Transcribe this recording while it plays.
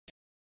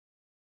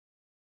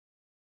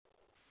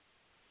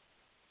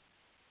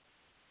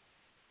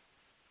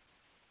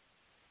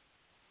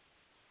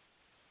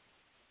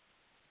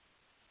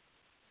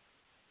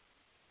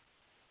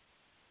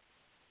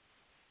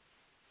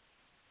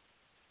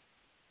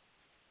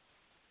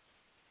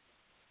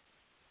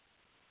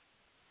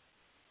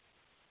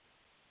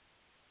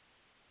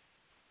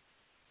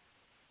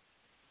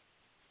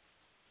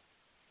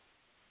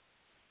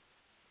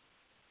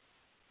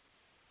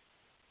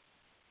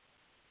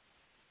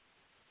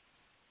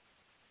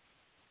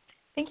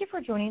Thank you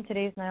for joining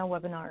today's Nile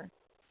webinar.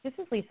 This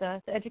is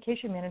Lisa, the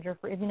Education Manager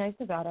for Immunize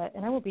Nevada,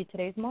 and I will be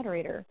today's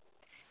moderator.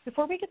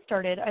 Before we get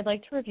started, I'd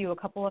like to review a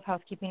couple of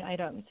housekeeping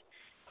items.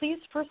 Please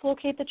first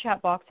locate the chat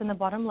box in the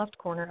bottom left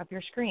corner of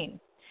your screen.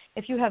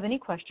 If you have any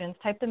questions,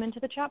 type them into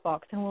the chat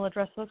box and we'll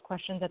address those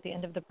questions at the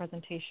end of the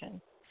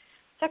presentation.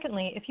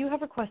 Secondly, if you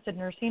have requested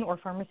nursing or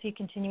pharmacy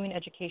continuing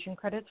education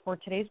credits for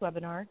today's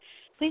webinar,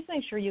 please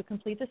make sure you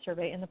complete the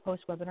survey in the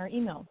post-webinar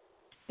email.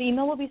 The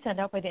email will be sent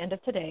out by the end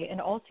of today, and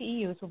all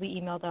CEUs will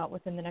be emailed out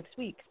within the next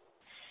week.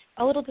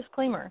 A little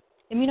disclaimer,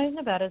 Immunize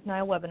Nevada's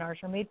Nile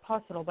webinars are made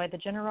possible by the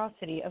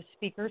generosity of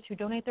speakers who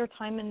donate their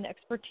time and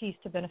expertise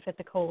to benefit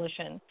the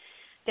coalition.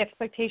 The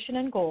expectation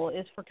and goal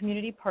is for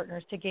community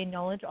partners to gain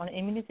knowledge on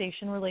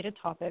immunization-related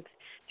topics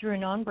through a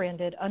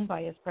non-branded,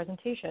 unbiased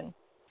presentation.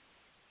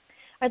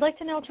 I'd like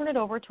to now turn it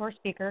over to our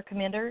speaker,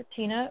 Commander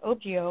Tina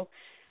Objio,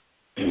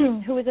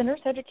 who is a nurse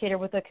educator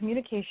with the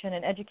Communication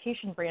and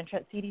Education branch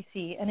at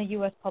CDC and a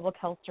U.S. Public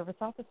Health Service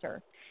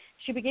officer.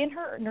 She began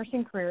her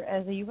nursing career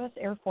as a U.S.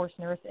 Air Force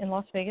nurse in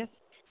Las Vegas,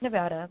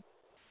 Nevada,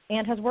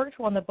 and has worked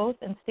on the both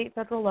and state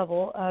federal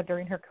level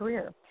during her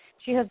career.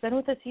 She has been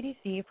with the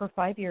CDC for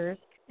 5 years,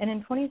 and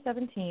in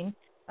 2017,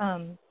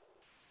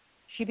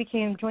 she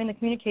joined the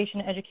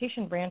Communication and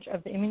Education branch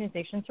of the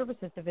Immunization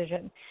Services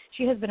Division.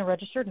 She has been a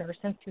registered nurse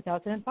since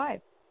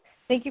 2005.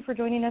 Thank you for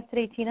joining us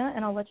today, Tina,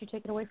 and I'll let you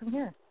take it away from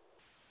here.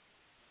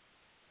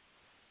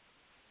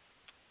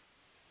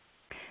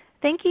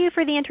 Thank you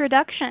for the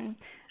introduction.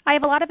 I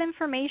have a lot of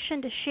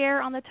information to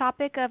share on the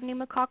topic of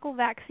pneumococcal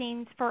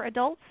vaccines for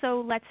adults,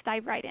 so let's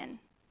dive right in.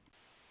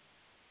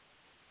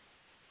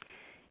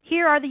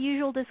 Here are the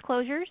usual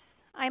disclosures.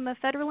 I'm a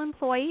federal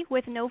employee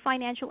with no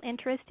financial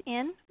interest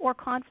in or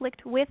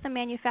conflict with the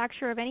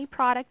manufacturer of any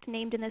product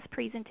named in this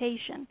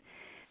presentation.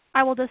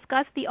 I will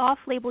discuss the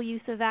off-label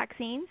use of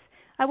vaccines.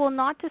 I will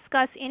not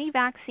discuss any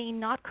vaccine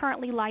not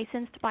currently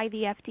licensed by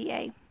the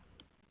FDA.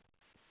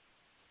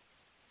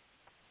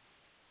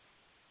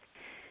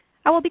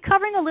 I will be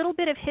covering a little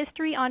bit of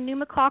history on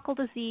pneumococcal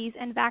disease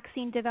and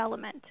vaccine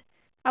development.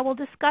 I will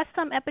discuss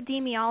some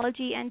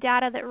epidemiology and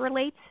data that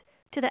relates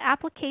to the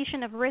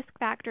application of risk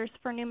factors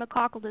for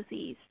pneumococcal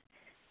disease.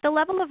 The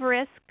level of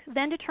risk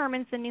then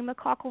determines the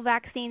pneumococcal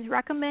vaccines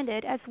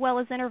recommended as well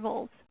as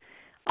intervals.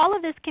 All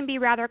of this can be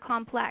rather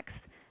complex,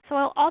 so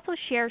I'll also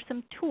share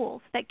some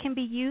tools that can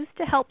be used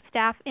to help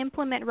staff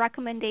implement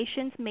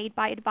recommendations made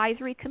by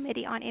Advisory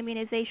Committee on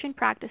Immunization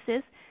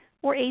Practices,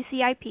 or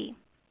ACIP.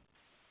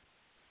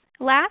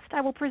 Last, I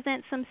will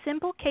present some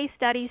simple case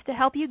studies to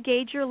help you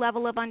gauge your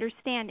level of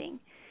understanding.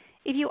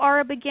 If you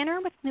are a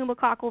beginner with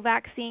pneumococcal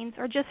vaccines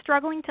or just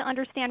struggling to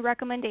understand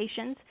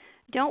recommendations,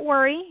 don't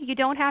worry, you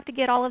don't have to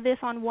get all of this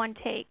on one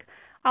take.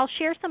 I'll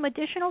share some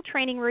additional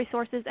training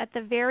resources at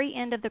the very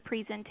end of the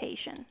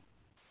presentation.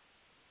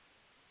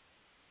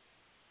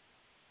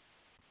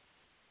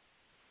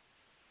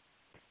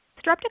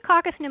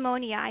 Streptococcus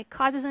pneumoniae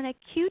causes an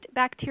acute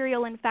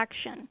bacterial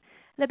infection.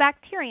 The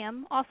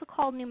bacterium, also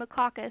called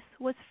pneumococcus,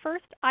 was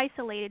first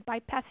isolated by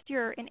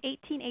Pasteur in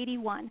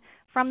 1881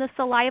 from the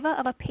saliva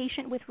of a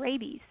patient with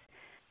rabies.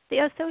 The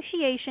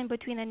association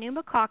between the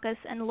pneumococcus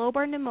and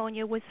lobar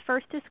pneumonia was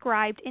first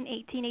described in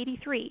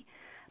 1883,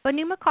 but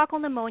pneumococcal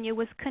pneumonia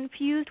was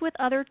confused with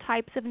other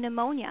types of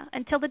pneumonia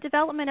until the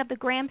development of the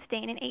Gram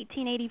stain in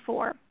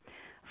 1884.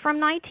 From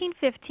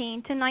 1915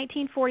 to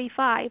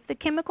 1945, the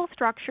chemical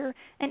structure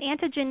and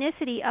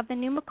antigenicity of the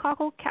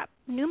pneumococcal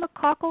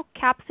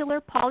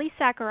capsular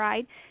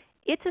polysaccharide,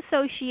 its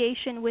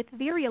association with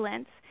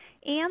virulence,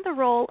 and the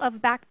role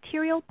of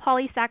bacterial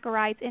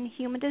polysaccharides in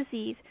human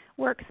disease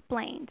were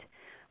explained.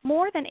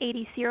 More than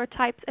 80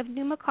 serotypes of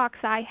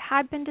pneumococci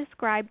had been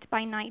described by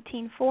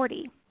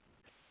 1940.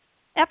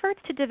 Efforts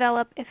to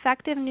develop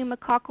effective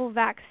pneumococcal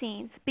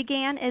vaccines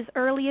began as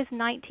early as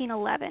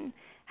 1911.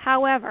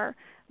 However,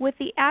 with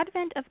the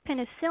advent of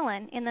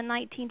penicillin in the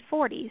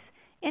 1940s,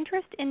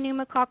 interest in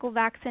pneumococcal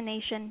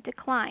vaccination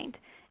declined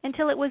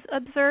until it was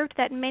observed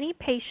that many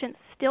patients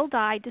still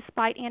died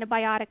despite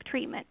antibiotic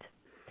treatment.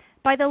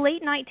 By the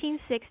late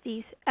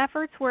 1960s,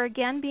 efforts were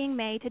again being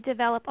made to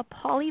develop a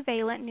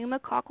polyvalent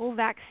pneumococcal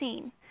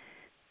vaccine.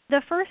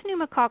 The first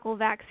pneumococcal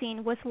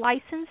vaccine was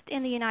licensed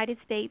in the United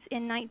States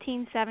in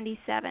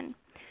 1977.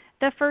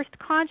 The first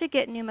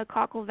conjugate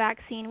pneumococcal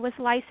vaccine was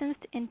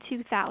licensed in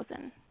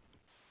 2000.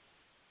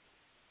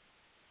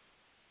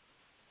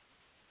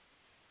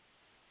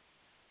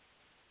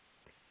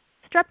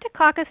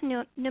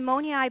 Streptococcus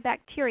pneumoniae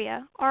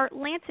bacteria are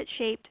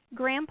lancet-shaped,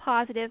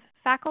 gram-positive,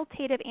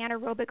 facultative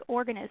anaerobic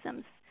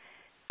organisms.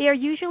 They are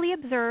usually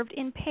observed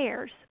in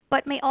pairs,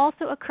 but may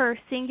also occur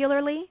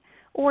singularly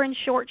or in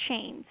short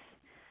chains.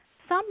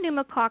 Some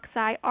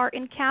pneumococci are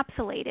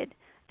encapsulated,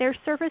 their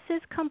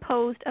surfaces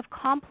composed of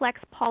complex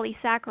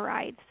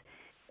polysaccharides.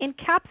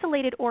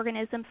 Encapsulated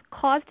organisms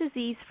cause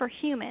disease for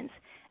humans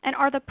and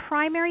are the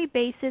primary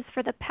basis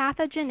for the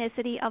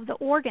pathogenicity of the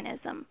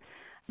organism.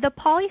 The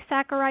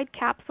polysaccharide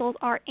capsules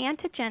are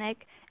antigenic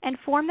and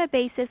form the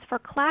basis for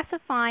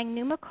classifying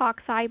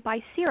pneumococci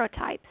by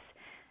serotypes.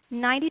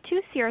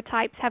 92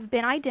 serotypes have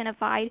been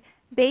identified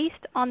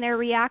based on their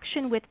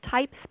reaction with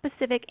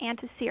type-specific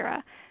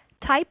antisera.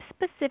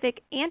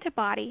 Type-specific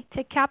antibody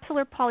to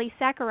capsular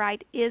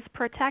polysaccharide is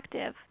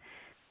protective.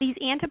 These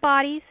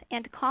antibodies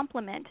and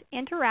complement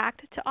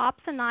interact to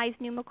opsonize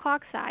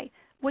pneumococci,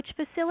 which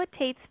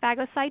facilitates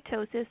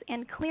phagocytosis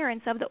and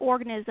clearance of the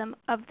organism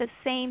of the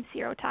same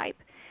serotype.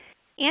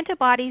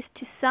 Antibodies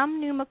to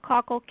some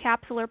pneumococcal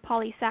capsular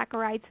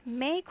polysaccharides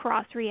may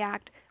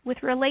cross-react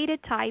with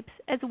related types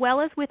as well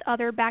as with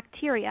other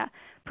bacteria,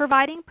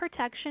 providing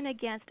protection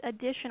against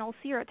additional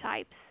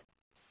serotypes.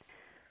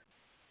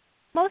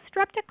 Most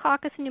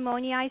Streptococcus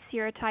pneumoniae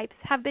serotypes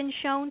have been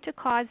shown to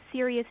cause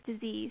serious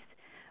disease,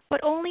 but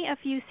only a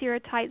few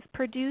serotypes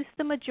produce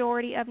the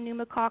majority of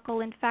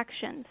pneumococcal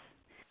infections.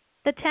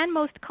 The 10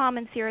 most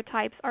common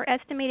serotypes are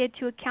estimated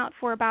to account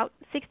for about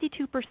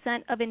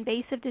 62% of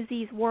invasive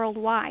disease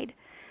worldwide.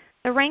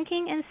 The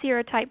ranking and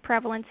serotype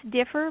prevalence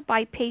differ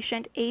by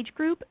patient age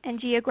group and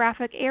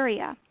geographic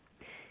area.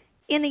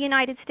 In the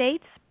United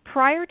States,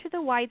 prior to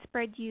the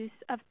widespread use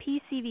of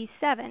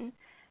PCV7,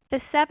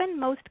 the 7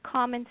 most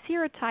common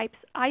serotypes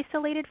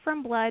isolated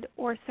from blood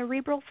or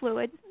cerebral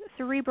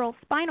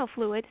spinal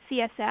fluid,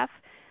 CSF,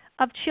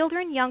 of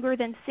children younger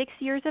than 6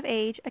 years of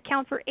age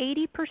account for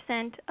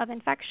 80% of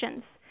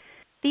infections.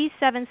 These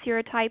 7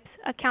 serotypes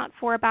account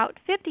for about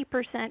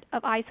 50%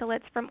 of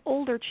isolates from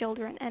older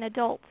children and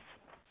adults.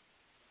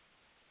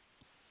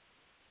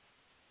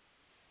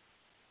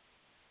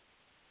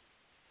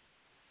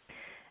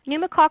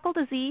 Pneumococcal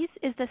disease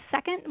is the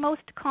second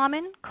most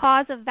common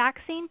cause of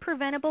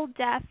vaccine-preventable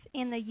death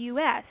in the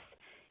U.S.,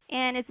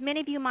 and as many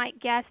of you might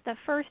guess, the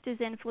first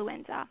is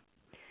influenza.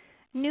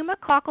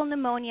 Pneumococcal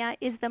pneumonia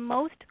is the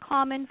most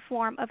common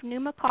form of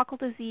pneumococcal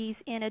disease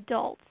in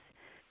adults.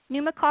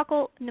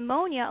 Pneumococcal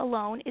pneumonia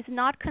alone is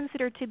not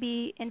considered to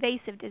be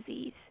invasive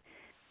disease.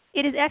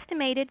 It is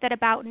estimated that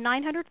about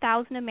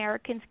 900,000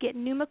 Americans get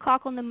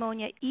pneumococcal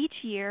pneumonia each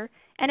year,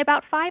 and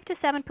about 5 to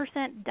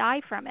 7%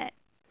 die from it.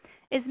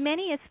 As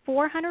many as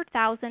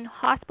 400,000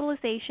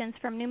 hospitalizations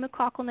from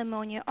pneumococcal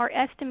pneumonia are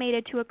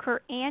estimated to occur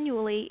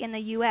annually in the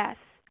U.S.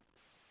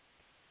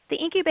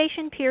 The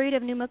incubation period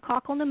of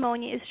pneumococcal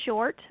pneumonia is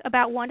short,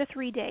 about 1 to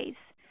 3 days.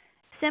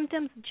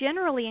 Symptoms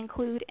generally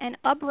include an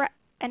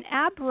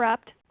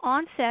abrupt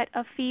onset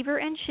of fever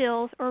and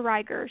chills or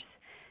rigors.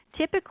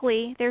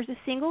 Typically, there's a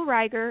single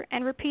rigor,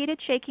 and repeated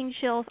shaking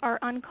chills are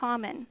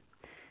uncommon.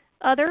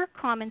 Other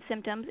common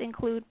symptoms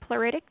include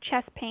pleuritic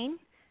chest pain,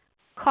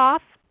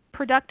 cough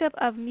productive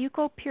of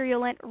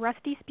mucopurulent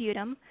rusty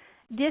sputum,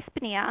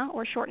 dyspnea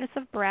or shortness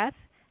of breath,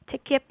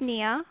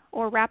 tachypnea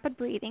or rapid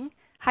breathing,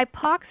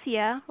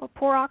 hypoxia or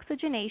poor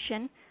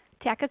oxygenation,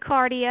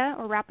 tachycardia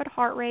or rapid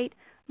heart rate,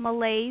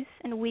 malaise,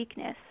 and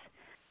weakness.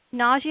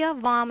 Nausea,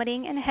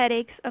 vomiting, and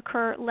headaches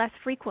occur less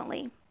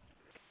frequently.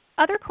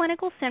 Other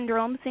clinical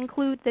syndromes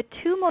include the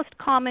 2 most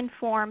common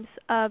forms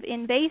of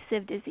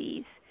invasive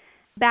disease,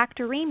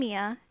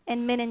 bacteremia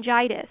and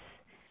meningitis.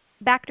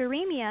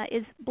 Bacteremia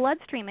is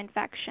bloodstream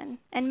infection,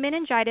 and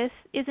meningitis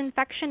is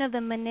infection of the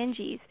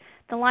meninges,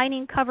 the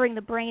lining covering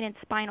the brain and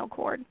spinal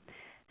cord.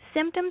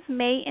 Symptoms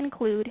may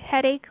include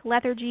headache,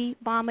 lethargy,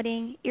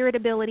 vomiting,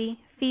 irritability,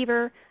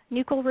 fever,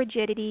 nuchal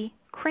rigidity,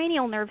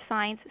 cranial nerve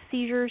signs,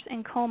 seizures,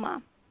 and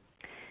coma.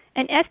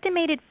 An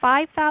estimated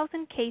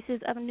 5,000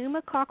 cases of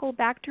pneumococcal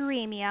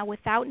bacteremia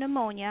without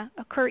pneumonia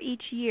occur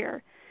each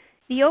year.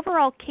 The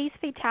overall case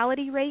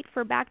fatality rate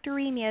for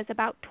bacteremia is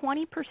about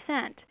 20%,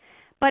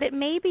 but it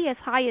may be as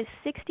high as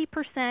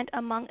 60%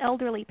 among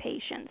elderly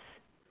patients.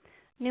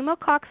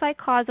 Pneumococci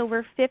cause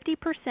over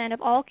 50%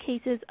 of all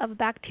cases of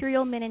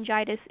bacterial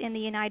meningitis in the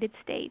United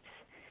States.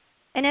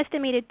 An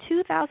estimated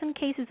 2,000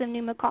 cases of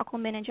pneumococcal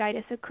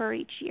meningitis occur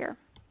each year.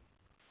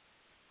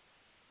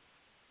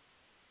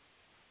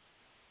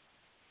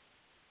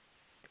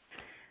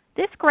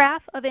 This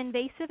graph of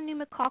invasive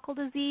pneumococcal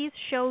disease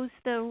shows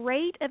the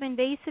rate of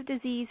invasive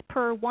disease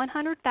per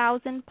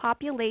 100,000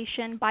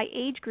 population by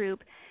age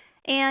group,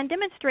 and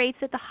demonstrates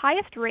that the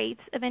highest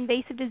rates of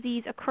invasive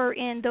disease occur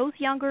in those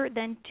younger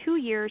than 2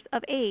 years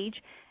of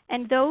age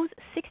and those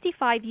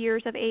 65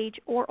 years of age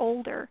or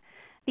older.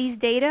 These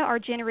data are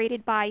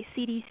generated by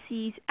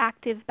CDC's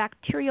Active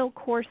Bacterial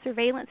Core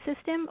Surveillance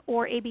System,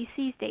 or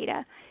ABC's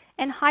data,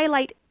 and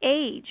highlight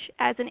age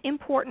as an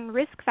important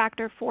risk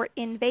factor for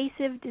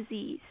invasive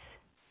disease.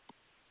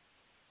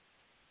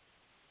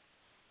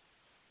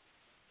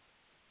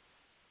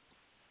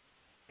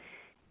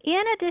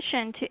 In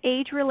addition to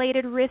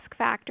age-related risk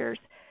factors,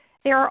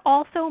 there are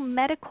also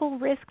medical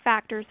risk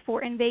factors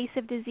for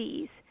invasive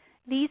disease.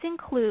 These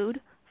include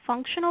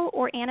functional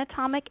or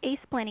anatomic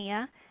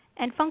asplenia,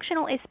 and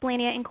functional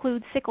asplenia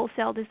includes sickle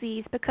cell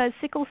disease because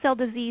sickle cell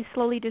disease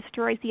slowly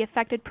destroys the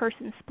affected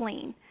person's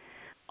spleen.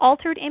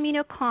 Altered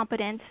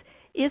immunocompetence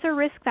is a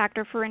risk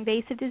factor for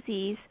invasive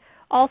disease.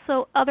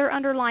 Also, other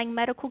underlying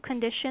medical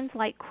conditions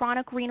like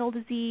chronic renal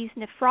disease,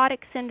 nephrotic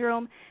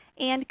syndrome,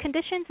 and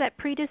conditions that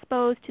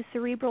predispose to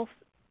cerebral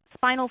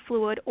spinal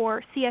fluid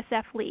or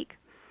CSF leak.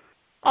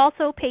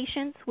 Also,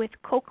 patients with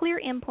cochlear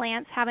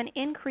implants have an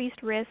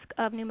increased risk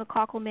of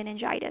pneumococcal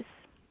meningitis.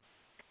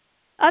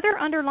 Other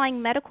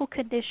underlying medical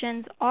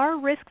conditions are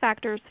risk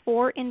factors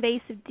for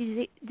invasive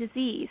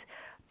disease,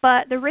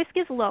 but the risk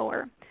is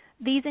lower.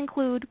 These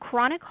include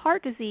chronic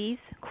heart disease,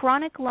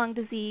 chronic lung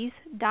disease,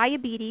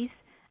 diabetes,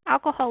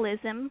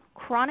 alcoholism,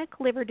 chronic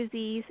liver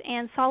disease,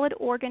 and solid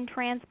organ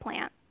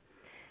transplant.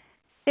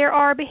 There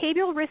are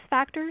behavioral risk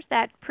factors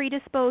that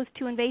predispose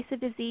to invasive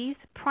disease,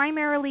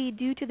 primarily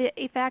due to the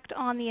effect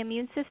on the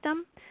immune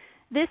system.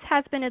 This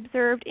has been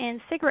observed in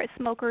cigarette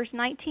smokers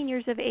 19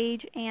 years of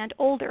age and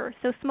older,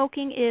 so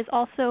smoking is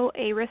also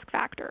a risk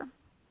factor.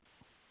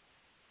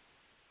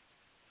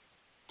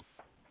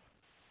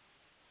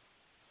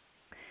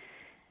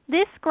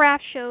 This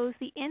graph shows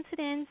the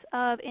incidence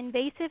of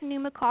invasive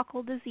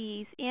pneumococcal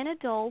disease in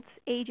adults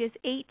ages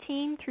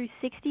 18 through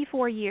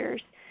 64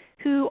 years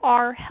who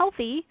are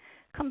healthy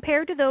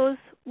compared to those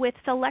with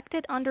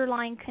selected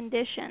underlying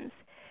conditions.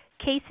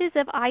 Cases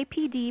of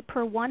IPD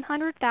per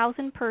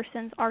 100,000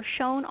 persons are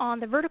shown on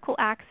the vertical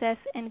axis,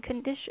 and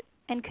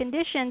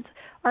conditions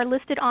are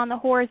listed on the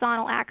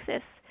horizontal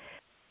axis.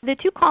 The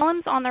two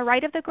columns on the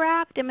right of the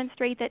graph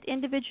demonstrate that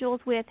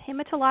individuals with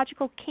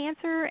hematological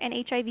cancer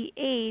and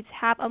HIV/AIDS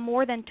have a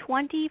more than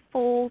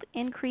 20-fold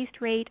increased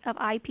rate of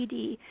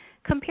IPD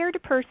compared to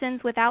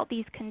persons without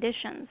these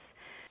conditions.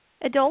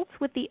 Adults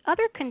with the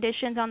other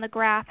conditions on the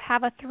graph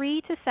have a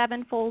 3 to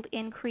 7-fold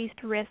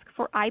increased risk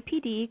for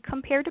IPD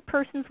compared to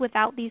persons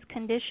without these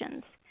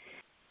conditions.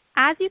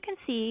 As you can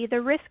see,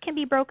 the risk can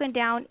be broken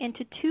down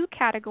into two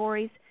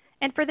categories,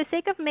 and for the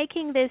sake of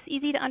making this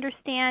easy to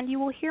understand, you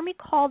will hear me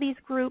call these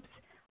groups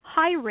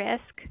high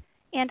risk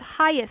and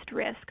highest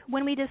risk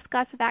when we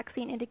discuss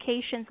vaccine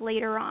indications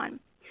later on.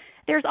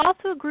 There's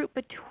also a group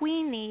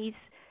between these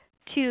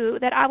two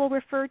that I will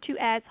refer to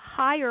as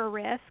higher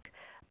risk,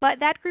 but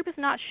that group is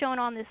not shown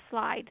on this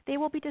slide. They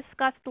will be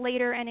discussed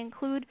later and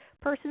include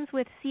persons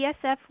with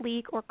CSF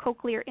leak or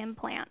cochlear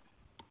implant.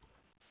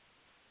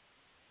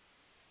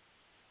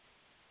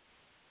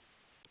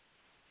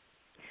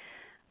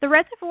 The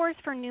reservoirs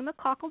for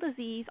pneumococcal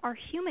disease are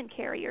human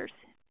carriers.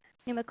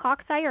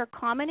 Pneumococci are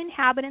common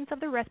inhabitants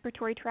of the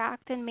respiratory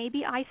tract and may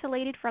be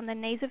isolated from the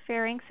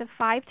nasopharynx of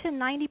 5 to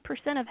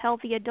 90% of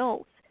healthy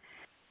adults.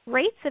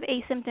 Rates of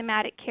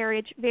asymptomatic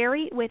carriage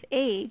vary with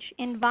age,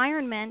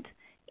 environment,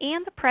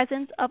 and the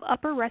presence of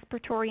upper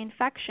respiratory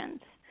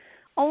infections.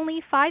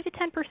 Only 5 to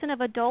 10%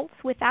 of adults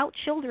without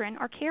children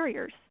are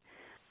carriers.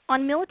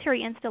 On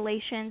military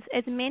installations,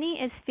 as many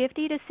as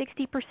 50 to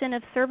 60%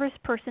 of service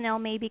personnel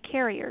may be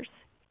carriers.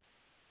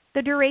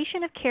 The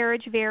duration of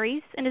carriage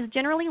varies and is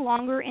generally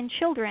longer in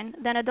children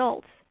than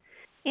adults.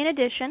 In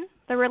addition,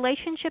 the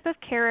relationship of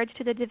carriage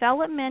to the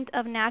development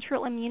of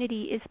natural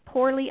immunity is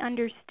poorly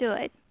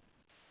understood.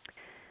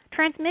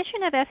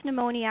 Transmission of S.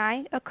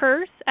 pneumoniae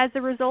occurs as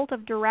a result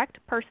of direct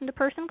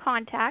person-to-person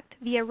contact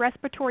via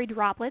respiratory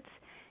droplets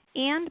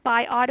and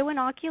by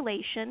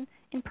autoinoculation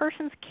in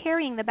persons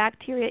carrying the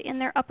bacteria in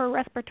their upper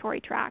respiratory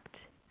tract.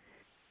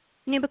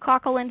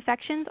 Pneumococcal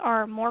infections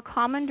are more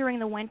common during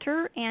the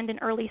winter and in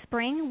early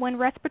spring when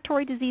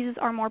respiratory diseases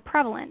are more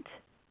prevalent.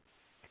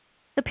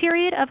 The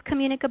period of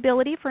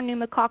communicability for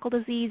pneumococcal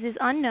disease is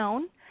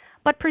unknown,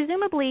 but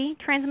presumably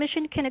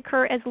transmission can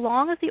occur as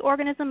long as the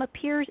organism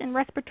appears in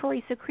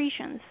respiratory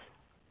secretions.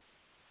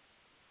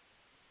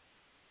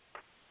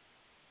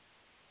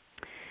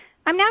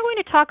 I'm now going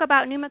to talk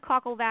about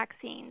pneumococcal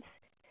vaccines.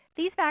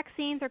 These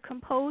vaccines are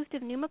composed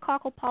of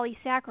pneumococcal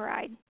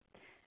polysaccharide.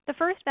 The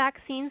first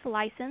vaccines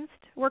licensed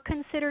were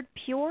considered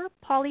pure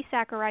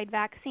polysaccharide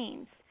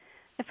vaccines.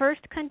 The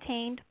first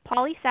contained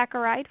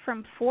polysaccharide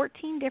from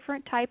 14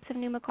 different types of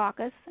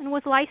pneumococcus and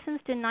was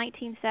licensed in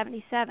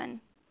 1977.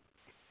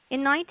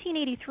 In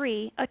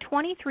 1983, a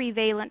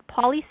 23-valent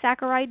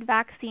polysaccharide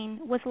vaccine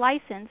was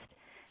licensed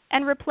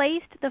and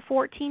replaced the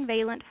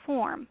 14-valent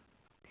form.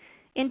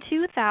 In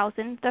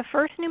 2000, the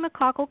first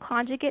pneumococcal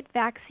conjugate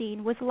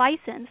vaccine was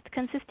licensed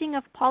consisting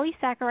of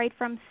polysaccharide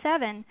from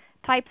 7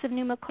 types of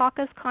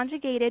pneumococcus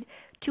conjugated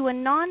to a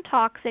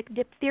non-toxic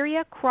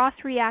diphtheria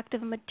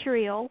cross-reactive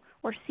material,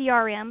 or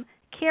CRM,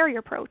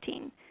 carrier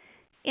protein.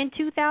 In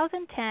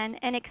 2010,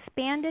 an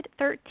expanded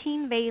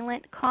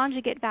 13-valent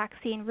conjugate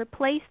vaccine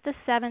replaced the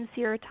 7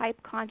 serotype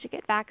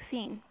conjugate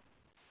vaccine.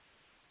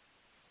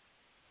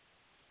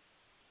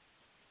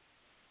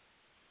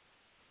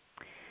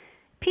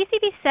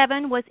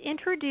 PCV7 was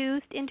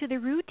introduced into the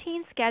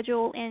routine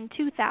schedule in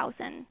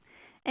 2000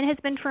 and has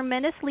been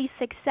tremendously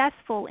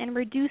successful in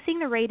reducing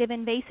the rate of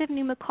invasive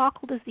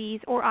pneumococcal disease,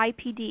 or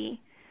IPD.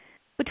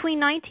 Between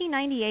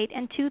 1998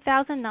 and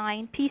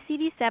 2009,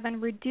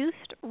 PCV7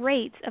 reduced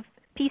rates of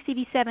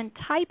PCV7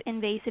 type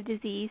invasive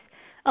disease,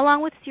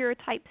 along with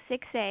serotype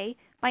 6A,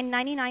 by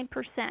 99%,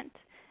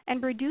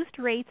 and reduced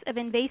rates of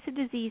invasive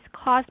disease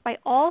caused by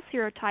all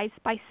serotypes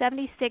by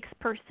 76%.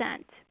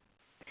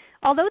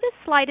 Although this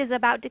slide is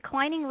about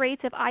declining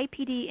rates of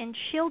IPD in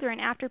children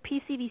after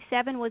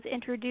PCV7 was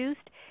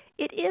introduced,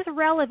 it is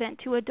relevant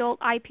to adult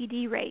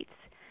IPD rates.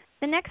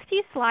 The next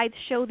few slides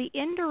show the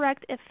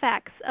indirect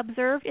effects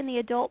observed in the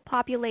adult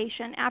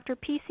population after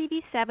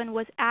PCV7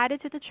 was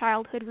added to the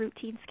childhood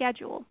routine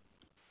schedule.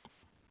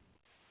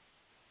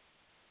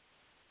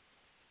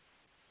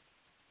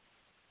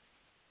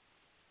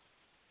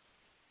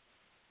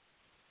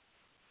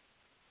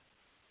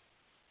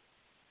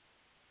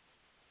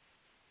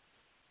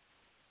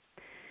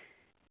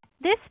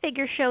 This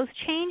figure shows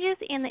changes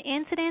in the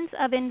incidence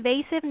of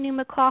invasive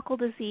pneumococcal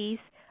disease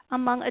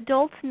among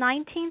adults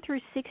 19 through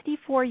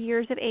 64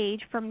 years of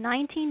age from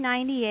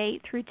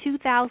 1998 through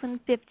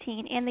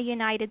 2015 in the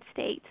United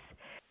States.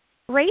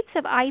 Rates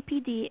of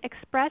IPD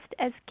expressed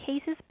as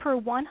cases per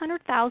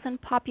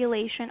 100,000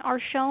 population are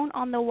shown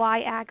on the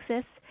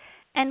y-axis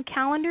and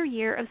calendar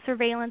year of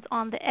surveillance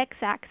on the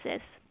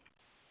x-axis.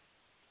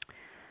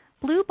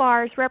 Blue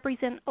bars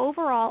represent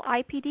overall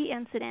IPD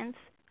incidence.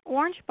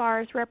 Orange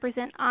bars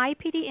represent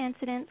IPD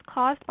incidence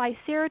caused by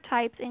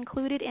serotypes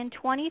included in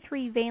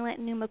 23-valent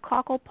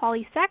pneumococcal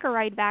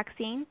polysaccharide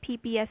vaccine,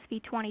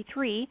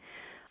 PPSV23,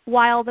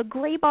 while the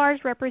gray bars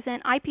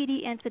represent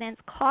IPD incidence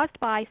caused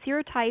by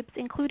serotypes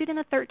included in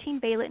the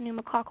 13-valent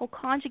pneumococcal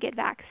conjugate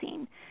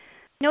vaccine.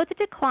 Note the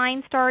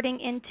decline starting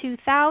in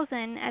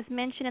 2000 as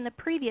mentioned in the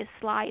previous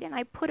slide, and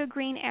I put a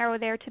green arrow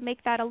there to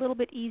make that a little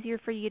bit easier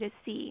for you to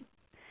see.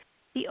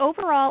 The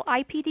overall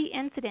IPD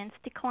incidence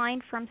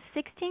declined from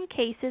 16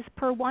 cases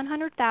per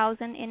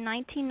 100,000 in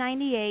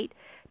 1998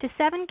 to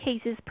 7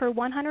 cases per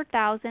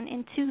 100,000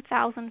 in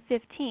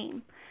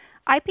 2015.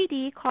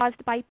 IPD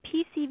caused by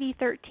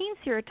PCV13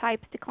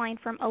 serotypes declined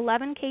from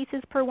 11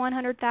 cases per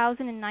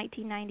 100,000 in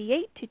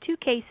 1998 to 2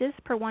 cases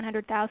per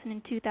 100,000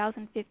 in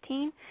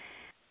 2015.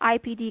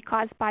 IPD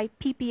caused by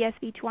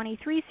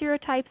PPSV23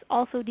 serotypes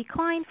also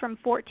declined from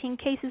 14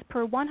 cases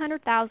per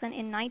 100,000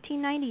 in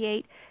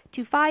 1998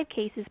 to 5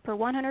 cases per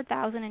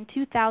 100,000 in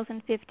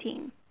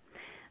 2015.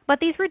 But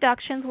these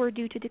reductions were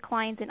due to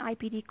declines in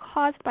IPD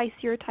caused by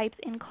serotypes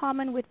in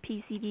common with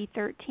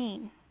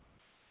PCV13.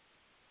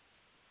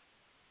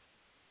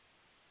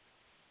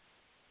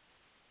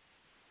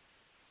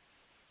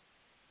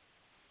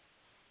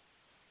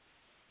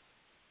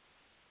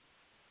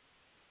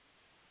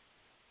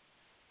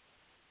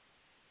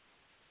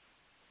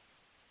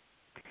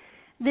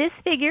 This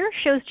figure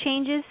shows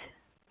changes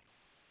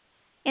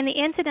in the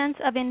incidence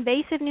of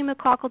invasive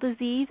pneumococcal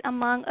disease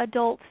among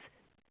adults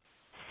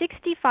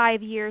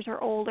 65 years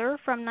or older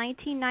from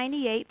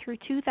 1998 through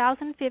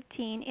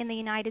 2015 in the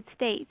United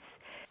States.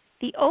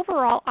 The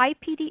overall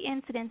IPD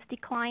incidence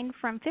declined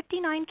from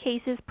 59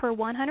 cases per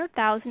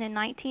 100,000 in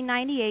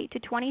 1998 to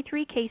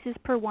 23 cases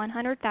per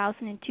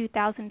 100,000 in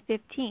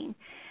 2015.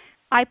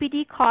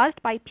 IPD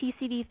caused by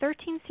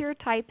PCV13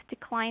 serotypes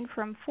declined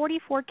from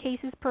 44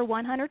 cases per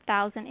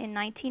 100,000 in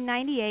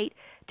 1998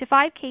 to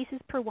 5 cases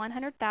per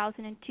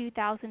 100,000 in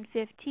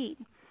 2015.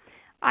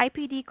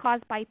 IPD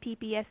caused by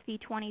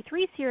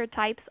PPSV23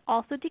 serotypes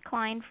also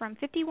declined from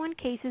 51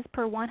 cases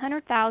per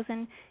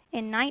 100,000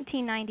 in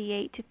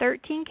 1998 to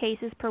 13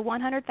 cases per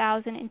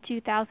 100,000 in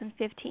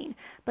 2015.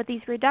 But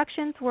these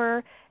reductions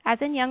were, as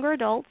in younger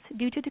adults,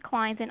 due to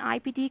declines in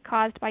IPD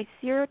caused by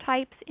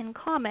serotypes in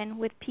common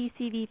with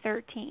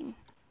PCV13.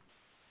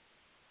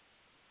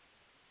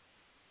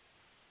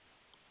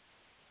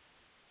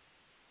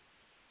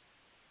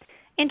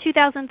 In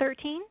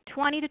 2013,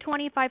 20 to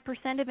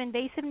 25% of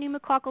invasive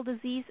pneumococcal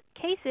disease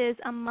cases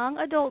among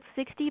adults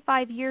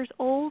 65 years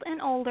old and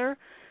older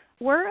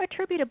were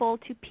attributable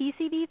to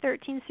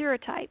PCV13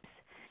 serotypes.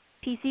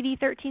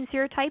 PCV13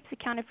 serotypes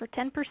accounted for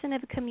 10%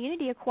 of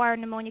community-acquired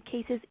pneumonia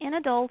cases in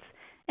adults,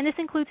 and this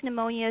includes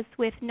pneumonias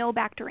with no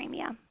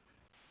bacteremia.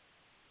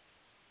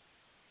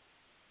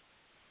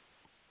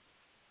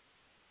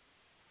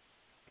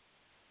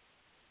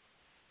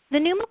 The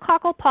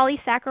pneumococcal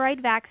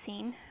polysaccharide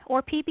vaccine,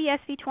 or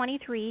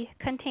PPSV23,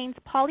 contains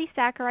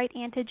polysaccharide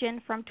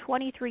antigen from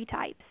 23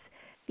 types.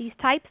 These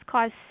types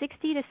cause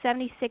 60 to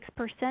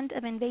 76%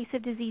 of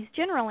invasive disease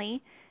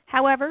generally.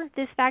 However,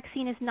 this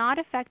vaccine is not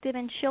effective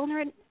in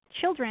children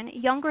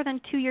younger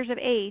than 2 years of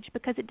age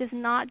because it does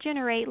not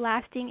generate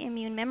lasting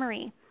immune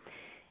memory.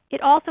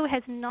 It also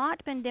has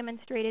not been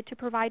demonstrated to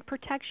provide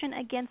protection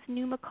against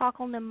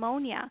pneumococcal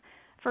pneumonia.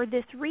 For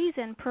this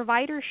reason,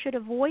 providers should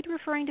avoid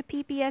referring to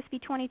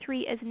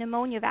PPSV23 as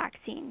pneumonia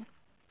vaccine.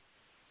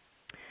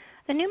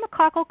 The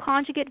pneumococcal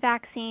conjugate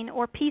vaccine,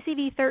 or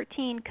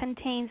PCV13,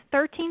 contains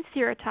 13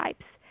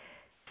 serotypes,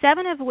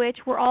 7 of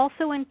which were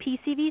also in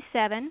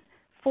PCV7,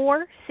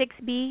 4,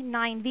 6b,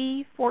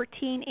 9v,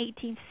 14,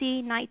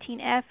 18c,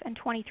 19f, and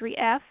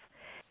 23f,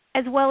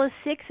 as well as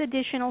 6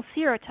 additional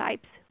serotypes,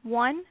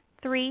 1,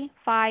 3,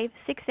 5,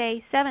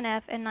 6a,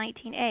 7f, and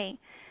 19a,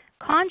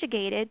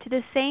 conjugated to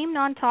the same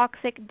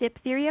non-toxic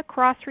diphtheria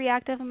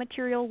cross-reactive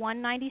material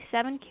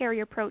 197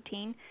 carrier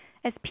protein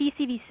as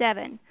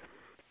PCV7.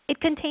 It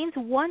contains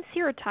one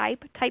serotype,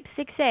 type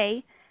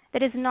 6a,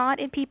 that is not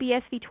in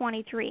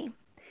PPSV23.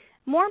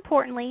 More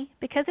importantly,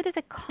 because it is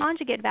a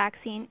conjugate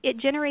vaccine, it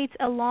generates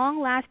a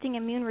long-lasting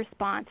immune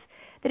response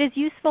that is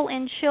useful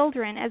in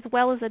children as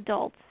well as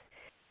adults.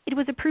 It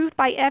was approved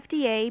by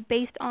FDA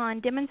based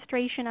on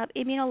demonstration of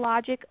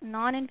immunologic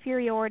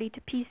non-inferiority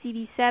to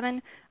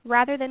PCV7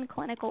 rather than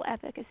clinical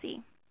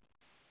efficacy.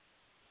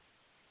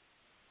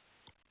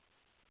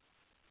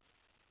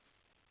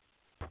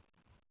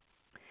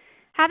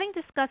 Having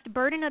discussed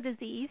burden of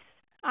disease,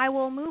 I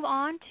will move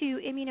on to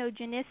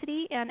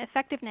immunogenicity and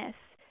effectiveness,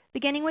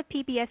 beginning with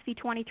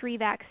PPSV23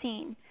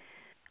 vaccine.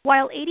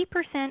 While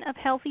 80% of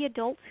healthy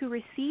adults who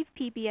receive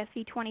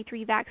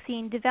PPSV23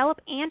 vaccine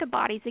develop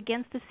antibodies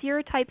against the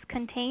serotypes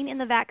contained in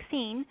the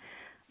vaccine,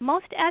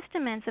 most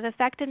estimates of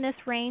effectiveness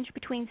range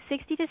between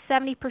 60 to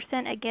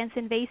 70% against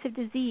invasive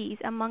disease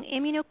among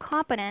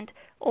immunocompetent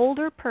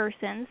older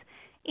persons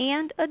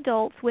and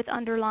adults with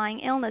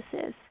underlying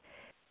illnesses.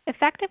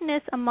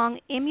 Effectiveness among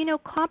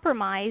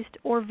immunocompromised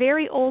or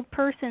very old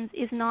persons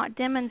is not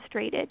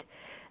demonstrated.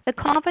 The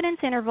confidence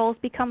intervals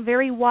become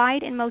very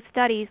wide in most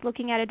studies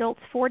looking at adults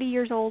 40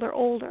 years old or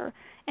older,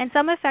 and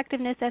some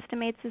effectiveness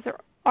estimates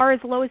are as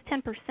low as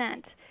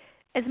 10%.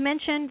 As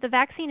mentioned, the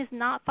vaccine is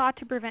not thought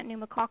to prevent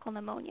pneumococcal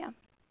pneumonia.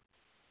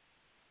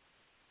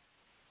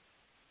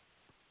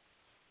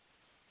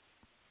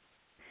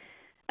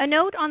 A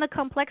note on the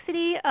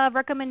complexity of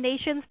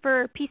recommendations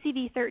for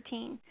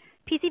PCV13.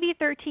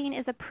 PCV13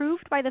 is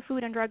approved by the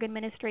Food and Drug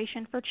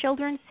Administration for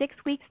children 6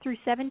 weeks through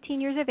 17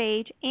 years of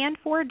age and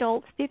for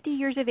adults 50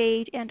 years of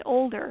age and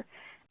older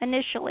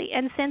initially,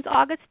 and since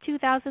August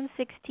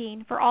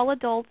 2016 for all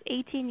adults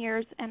 18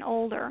 years and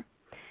older.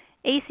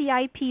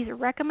 ACIP's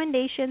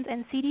recommendations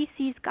and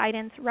CDC's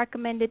guidance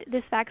recommended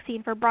this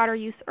vaccine for broader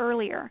use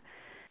earlier.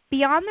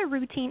 Beyond the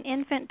routine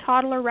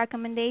infant-toddler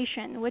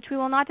recommendation, which we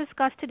will not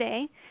discuss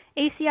today,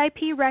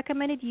 ACIP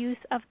recommended use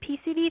of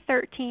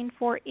PCV13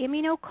 for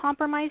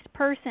immunocompromised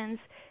persons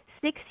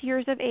 6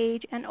 years of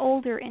age and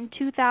older in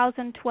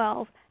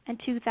 2012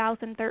 and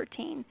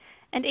 2013,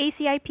 and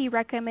ACIP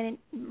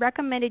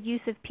recommended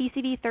use of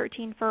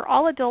PCV13 for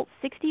all adults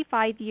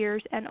 65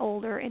 years and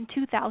older in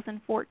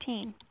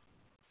 2014.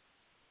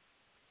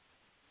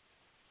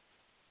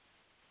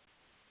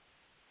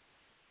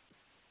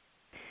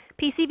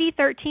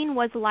 PCV13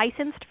 was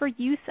licensed for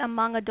use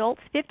among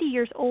adults 50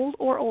 years old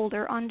or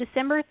older on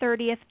December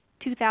 30,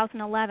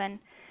 2011.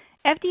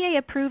 FDA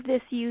approved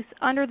this use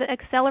under the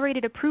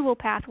accelerated approval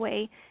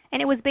pathway,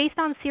 and it was based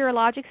on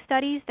serologic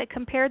studies that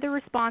compared the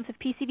response of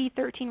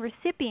PCV13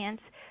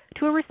 recipients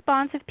to a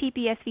response of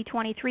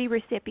PPSV23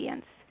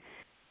 recipients.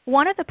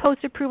 One of the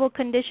post-approval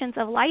conditions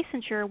of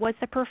licensure was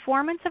the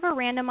performance of a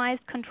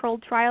randomized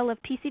controlled trial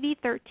of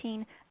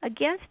PCV13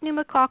 against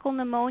pneumococcal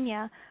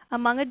pneumonia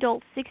among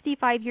adults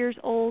 65 years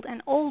old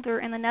and older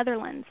in the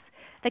Netherlands,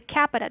 the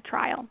CAPITA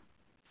trial.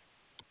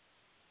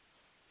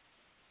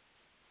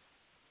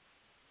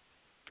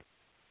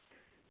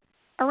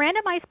 A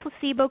randomized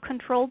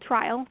placebo-controlled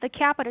trial, the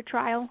CAPITA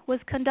trial, was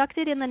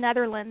conducted in the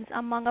Netherlands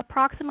among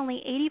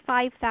approximately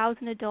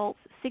 85,000 adults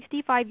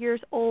 65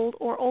 years old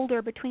or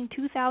older between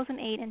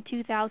 2008 and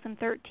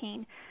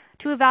 2013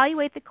 to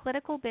evaluate the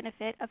clinical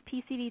benefit of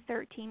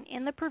PCV13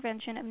 in the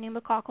prevention of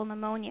pneumococcal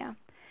pneumonia.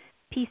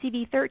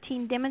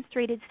 PCV13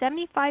 demonstrated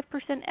 75%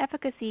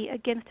 efficacy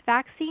against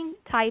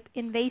vaccine-type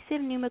invasive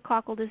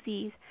pneumococcal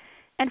disease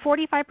and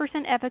 45%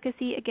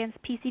 efficacy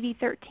against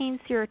PCV13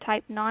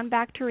 serotype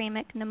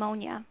non-bacteremic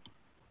pneumonia.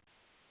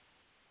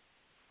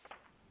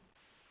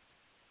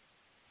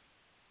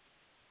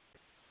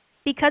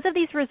 Because of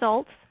these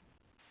results,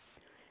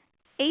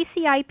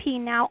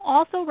 ACIP now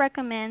also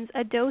recommends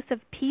a dose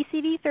of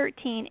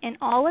PCV13 in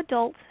all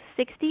adults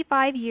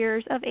 65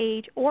 years of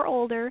age or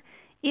older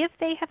if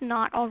they have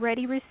not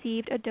already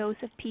received a dose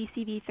of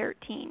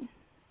PCV13.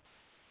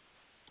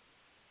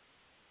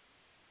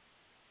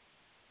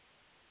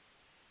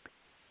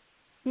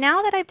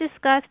 Now that I've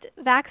discussed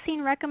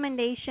vaccine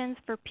recommendations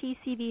for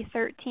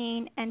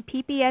PCV13 and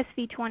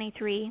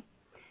PPSV23,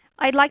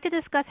 I'd like to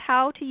discuss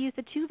how to use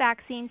the two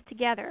vaccines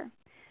together.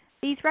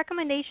 These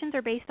recommendations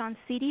are based on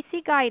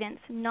CDC guidance,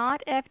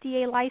 not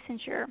FDA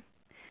licensure.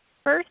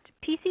 First,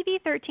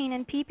 PCV13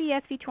 and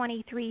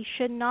PPSV23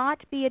 should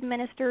not be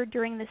administered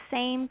during the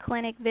same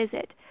clinic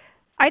visit.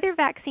 Either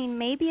vaccine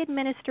may be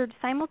administered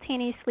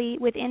simultaneously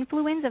with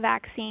influenza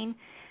vaccine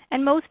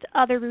and most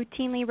other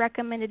routinely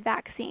recommended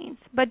vaccines,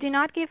 but do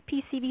not give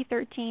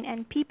PCV13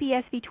 and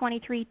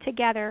PPSV23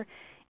 together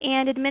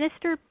and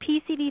administer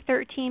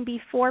PCV13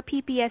 before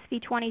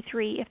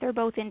PPSV23 if they're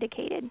both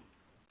indicated.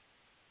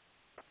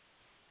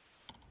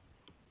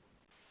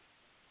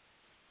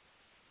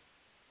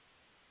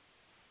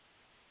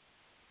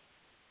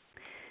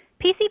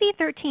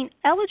 PCV13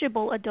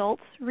 eligible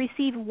adults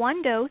receive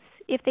one dose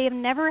if they have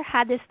never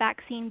had this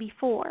vaccine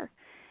before.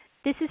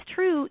 This is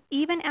true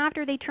even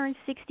after they turn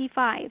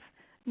 65.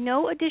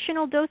 No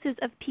additional doses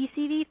of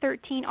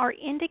PCV13 are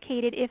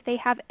indicated if they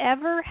have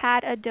ever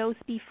had a dose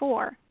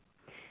before.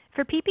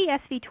 For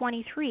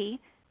PPSV23,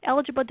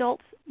 eligible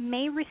adults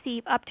may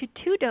receive up to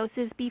 2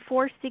 doses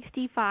before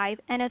 65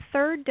 and a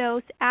third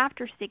dose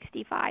after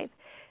 65.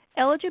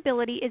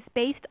 Eligibility is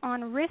based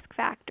on risk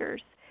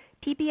factors.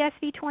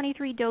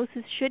 PPSV23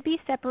 doses should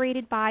be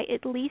separated by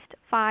at least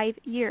 5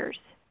 years.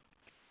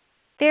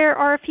 There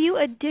are a few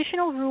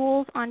additional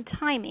rules on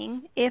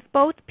timing. If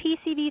both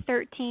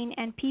PCV13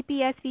 and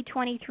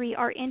PPSV23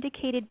 are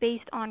indicated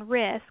based on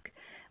risk,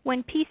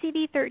 when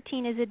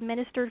PCV13 is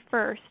administered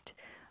first,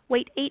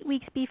 wait 8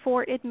 weeks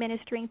before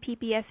administering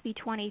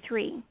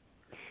PPSV23.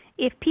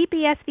 If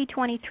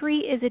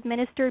PPSV23 is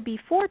administered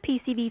before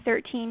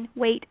PCV13,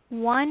 wait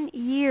 1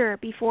 year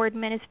before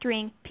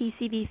administering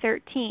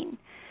PCV13.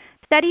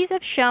 Studies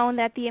have shown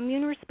that the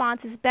immune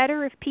response is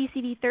better if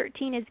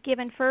PCV13 is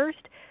given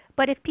first,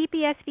 but if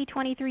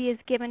PPSV23 is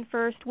given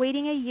first,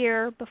 waiting a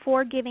year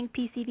before giving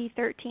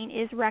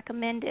PCV13 is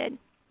recommended.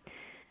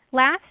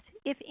 Last,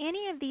 if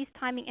any of these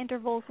timing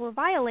intervals were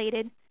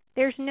violated,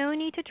 there's no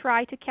need to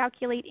try to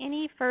calculate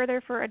any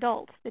further for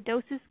adults. The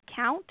doses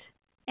count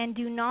and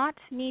do not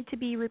need to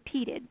be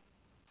repeated.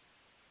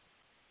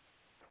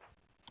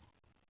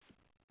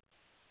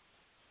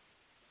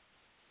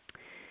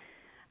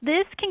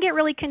 This can get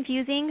really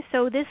confusing,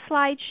 so this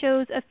slide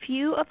shows a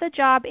few of the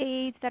job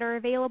aids that are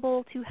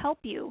available to help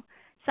you.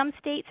 Some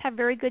states have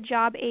very good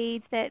job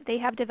aids that they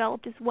have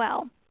developed as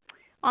well.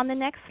 On the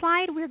next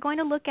slide, we're going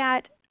to look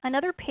at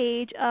another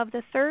page of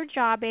the third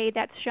job aid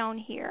that's shown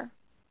here.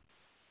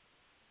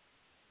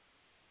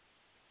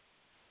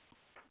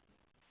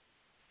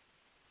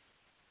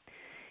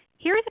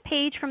 Here is a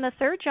page from the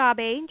third job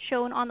aid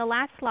shown on the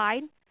last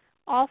slide,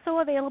 also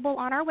available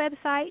on our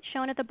website,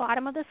 shown at the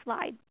bottom of the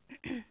slide.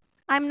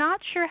 I'm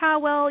not sure how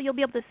well you'll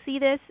be able to see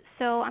this,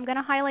 so I'm going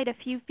to highlight a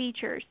few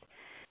features.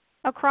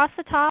 Across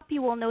the top,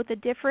 you will note the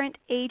different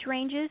age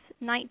ranges,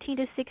 19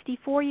 to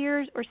 64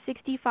 years or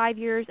 65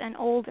 years and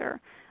older,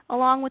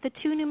 along with the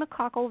two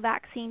pneumococcal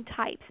vaccine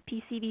types,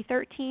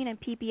 PCV13 and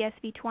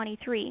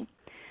PPSV23.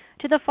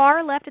 To the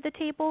far left of the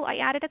table, I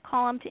added a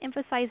column to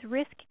emphasize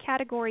risk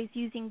categories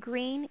using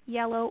green,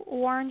 yellow,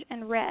 orange,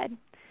 and red.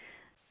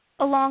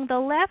 Along the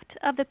left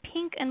of the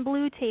pink and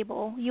blue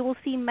table, you will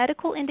see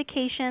medical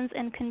indications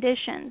and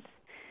conditions.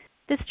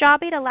 This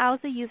job aid allows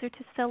the user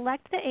to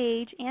select the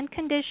age and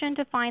condition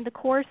to find the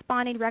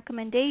corresponding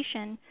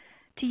recommendation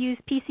to use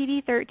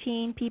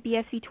PCV13,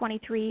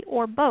 PPSV23,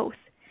 or both.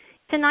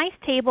 It's a nice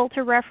table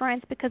to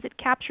reference because it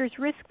captures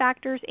risk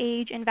factors,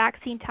 age, and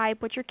vaccine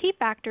type, which are key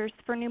factors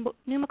for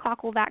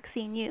pneumococcal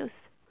vaccine use.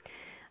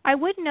 I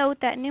would note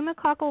that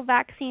pneumococcal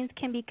vaccines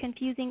can be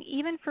confusing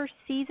even for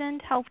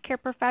seasoned healthcare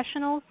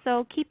professionals,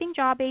 so keeping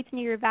job aids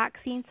near your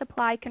vaccine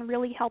supply can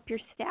really help your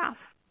staff.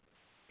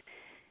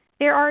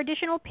 There are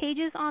additional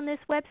pages on this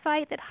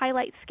website that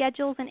highlight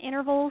schedules and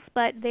intervals,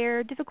 but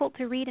they're difficult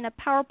to read in a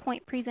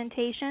PowerPoint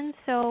presentation,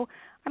 so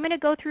I'm going to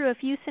go through a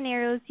few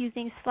scenarios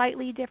using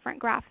slightly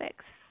different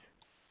graphics.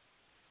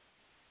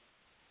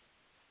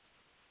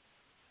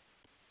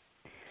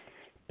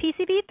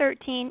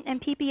 PCV13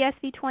 and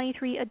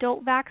PPSV23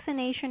 adult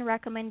vaccination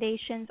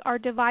recommendations are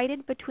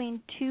divided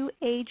between two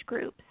age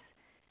groups: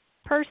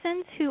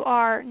 persons who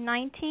are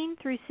 19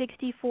 through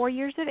 64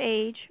 years of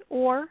age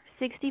or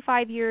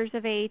 65 years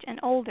of age and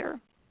older.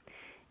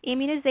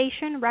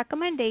 Immunization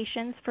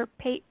recommendations for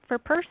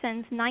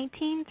persons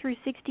 19 through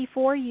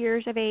 64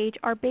 years of age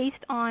are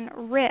based on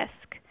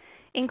risk,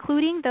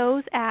 including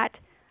those at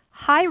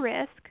high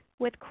risk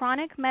with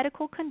chronic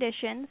medical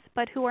conditions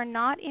but who are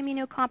not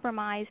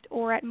immunocompromised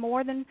or at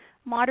more than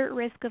moderate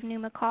risk of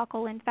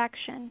pneumococcal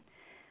infection.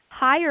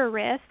 Higher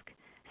risk,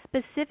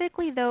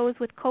 specifically those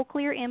with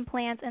cochlear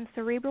implants and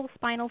cerebral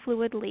spinal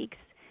fluid leaks.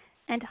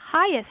 And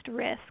highest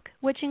risk,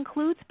 which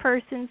includes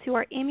persons who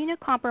are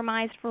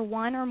immunocompromised for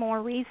one or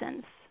more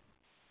reasons.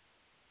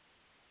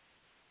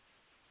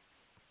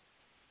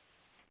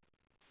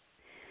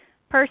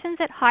 Persons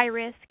at high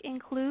risk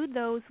include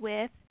those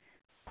with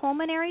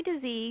pulmonary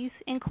disease,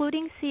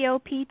 including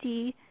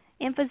COPD,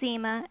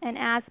 emphysema, and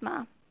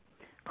asthma;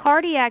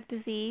 cardiac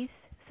disease,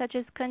 such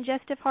as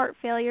congestive heart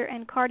failure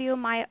and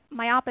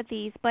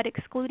cardiomyopathies, but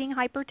excluding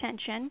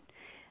hypertension;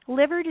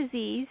 liver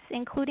disease,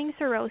 including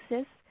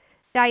cirrhosis;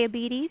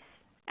 diabetes;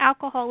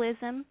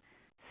 alcoholism;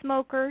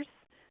 smokers;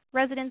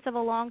 residents of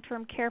a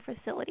long-term care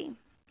facility.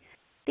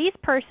 These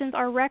persons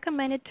are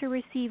recommended to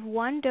receive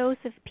one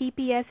dose of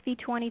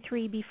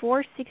PPSV23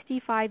 before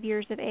 65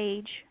 years of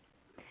age.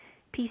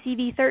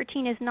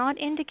 PCV13 is not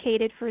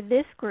indicated for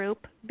this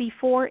group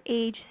before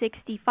age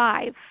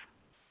 65.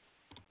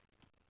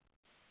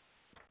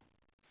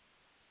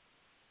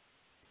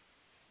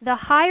 The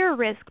higher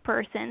risk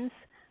persons,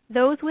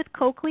 those with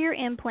cochlear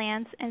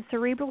implants and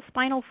cerebral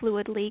spinal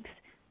fluid leaks,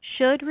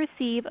 should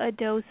receive a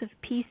dose of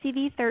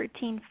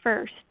PCV13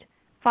 first,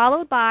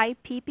 followed by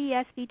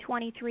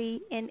PPSV23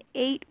 in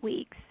 8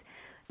 weeks.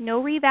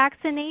 No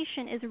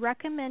revaccination is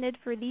recommended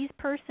for these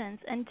persons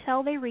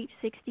until they reach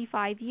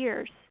 65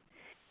 years.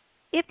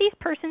 If these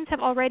persons have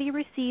already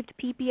received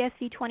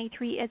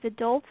PPSV23 as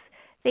adults,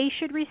 they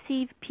should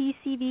receive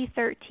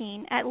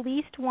PCV13 at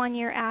least 1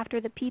 year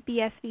after the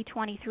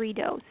PPSV23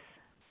 dose.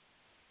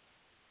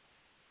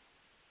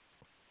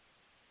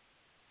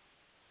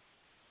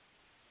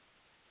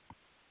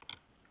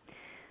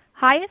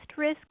 Highest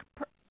risk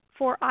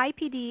for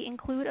IPD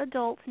include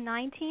adults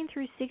 19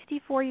 through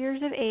 64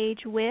 years of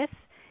age with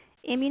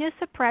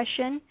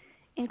immunosuppression,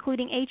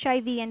 including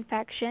HIV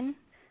infection,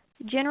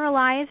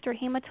 generalized or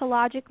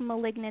hematologic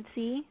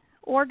malignancy,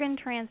 organ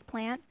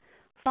transplant,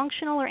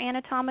 functional or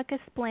anatomic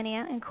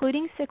asplenia,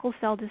 including sickle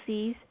cell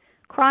disease,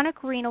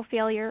 chronic renal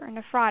failure, or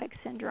nephrotic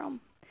syndrome.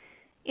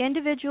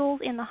 Individuals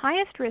in the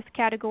highest risk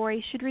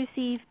category should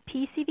receive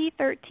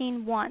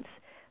PCV13 once,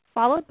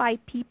 followed by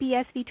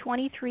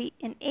PPSV23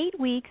 in 8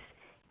 weeks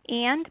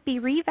and be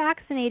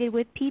revaccinated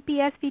with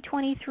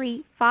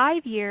PPSV23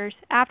 5 years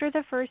after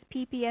the first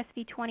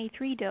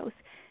PPSV23 dose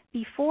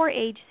before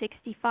age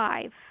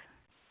 65.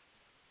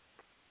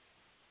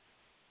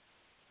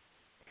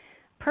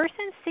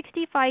 Persons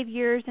 65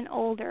 years and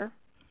older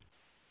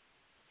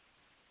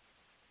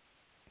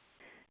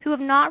who have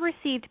not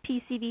received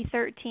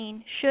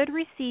PCV13 should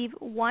receive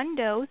 1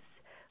 dose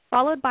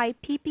followed by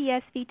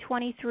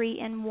PPSV23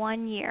 in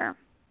 1 year.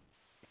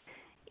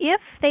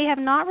 If they have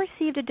not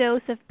received a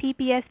dose of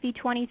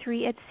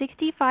PPSV23 at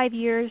 65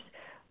 years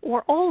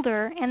or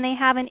older and they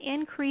have an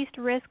increased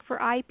risk for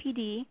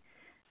IPD,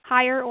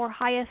 higher or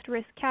highest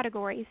risk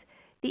categories,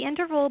 the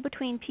interval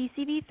between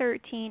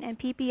PCV13 and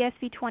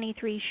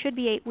PPSV23 should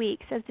be 8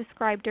 weeks, as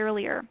described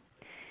earlier.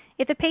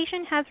 If the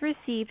patient has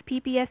received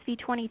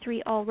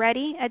PPSV23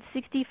 already at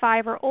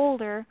 65 or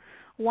older,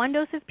 1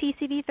 dose of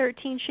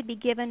PCV13 should be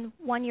given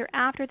 1 year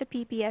after the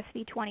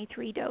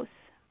PPSV23 dose.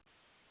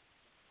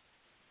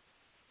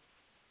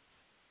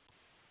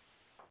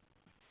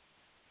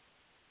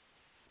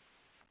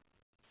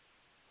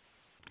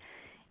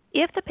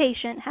 If the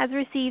patient has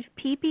received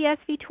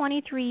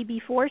PPSV23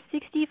 before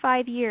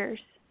 65 years,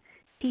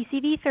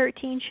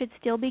 PCV13 should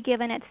still be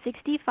given at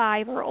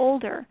 65 or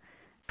older,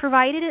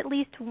 provided at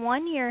least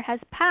 1 year has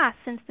passed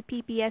since the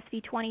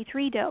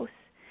PPSV23 dose.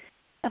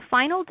 A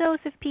final dose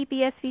of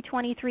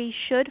PPSV23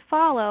 should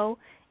follow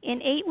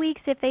in 8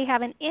 weeks if they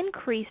have an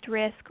increased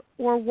risk,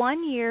 or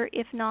 1 year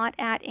if not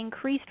at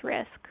increased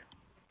risk.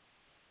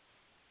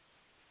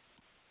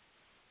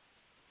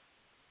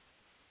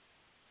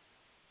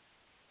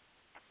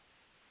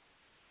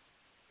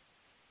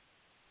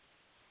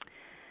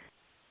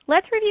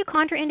 Let's review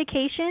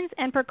contraindications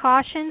and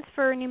precautions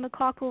for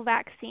pneumococcal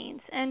vaccines,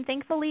 and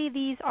thankfully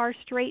these are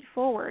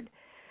straightforward.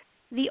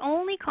 The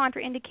only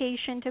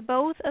contraindication to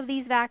both of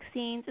these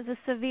vaccines is a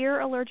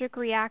severe allergic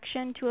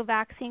reaction to a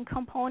vaccine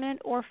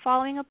component or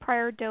following a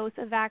prior dose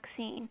of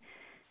vaccine,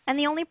 and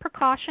the only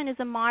precaution is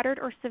a moderate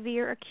or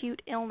severe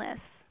acute illness.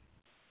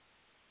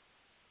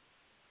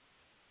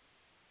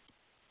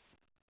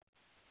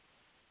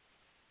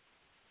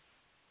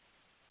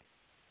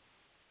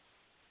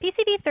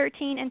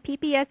 PCV13 and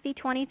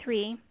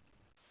PPSV23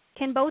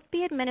 can both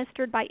be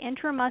administered by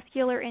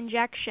intramuscular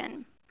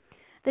injection.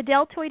 The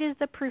deltoid is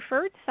the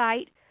preferred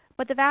site,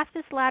 but the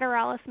vastus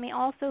lateralis may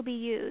also be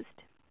used.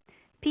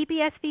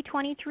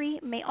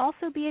 PPSV23 may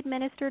also be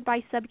administered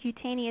by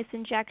subcutaneous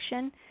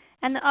injection,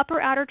 and the upper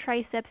outer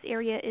triceps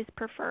area is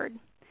preferred.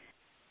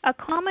 A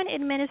common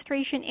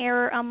administration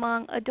error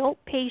among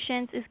adult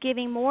patients is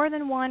giving more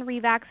than 1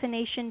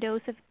 revaccination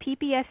dose of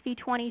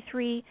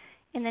PPSV23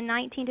 in the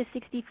 19 to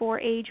 64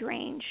 age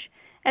range.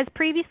 As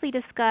previously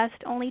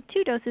discussed, only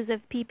 2 doses of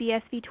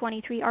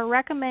PPSV23 are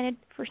recommended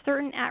for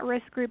certain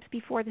at-risk groups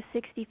before the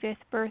 65th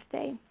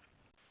birthday.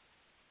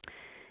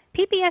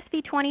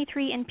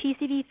 PPSV23 and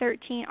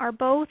PCV13 are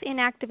both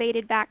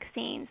inactivated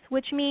vaccines,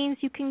 which means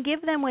you can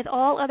give them with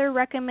all other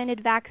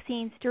recommended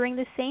vaccines during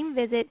the same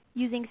visit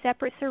using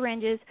separate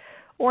syringes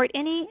or at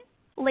any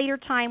later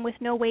time with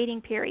no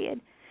waiting period.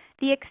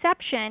 The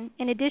exception,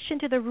 in addition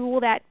to the rule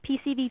that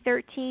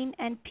PCV13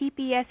 and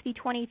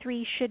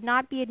PPSV23 should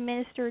not be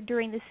administered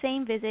during the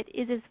same visit,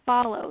 is as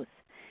follows.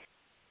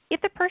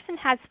 If the person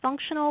has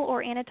functional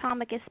or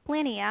anatomic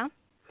asplenia,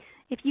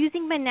 if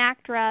using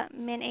Menactra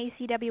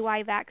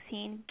min-ACWI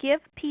vaccine, give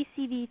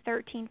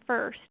PCV13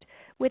 first,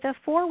 with a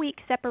 4-week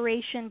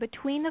separation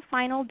between the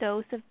final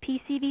dose of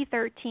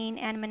PCV13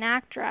 and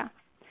Menactra.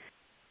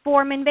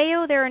 For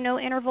Menveo, there are no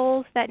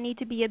intervals that need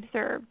to be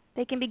observed.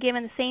 They can be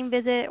given the same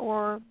visit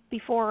or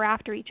before or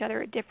after each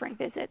other at different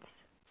visits.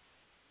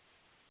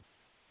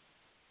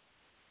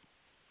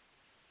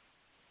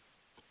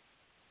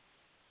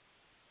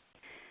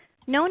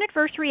 Known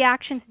adverse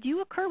reactions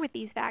do occur with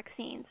these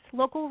vaccines.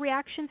 Local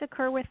reactions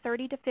occur with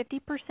 30 to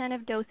 50%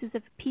 of doses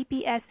of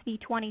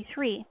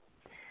PPSV23.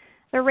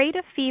 The rate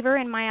of fever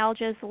and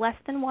myalgia is less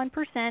than 1%,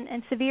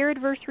 and severe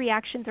adverse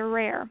reactions are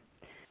rare.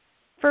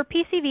 For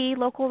PCV,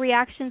 local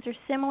reactions are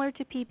similar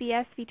to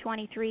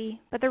PPSV23,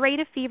 but the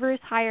rate of fever is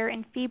higher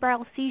and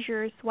febrile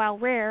seizures, while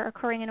rare,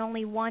 occurring in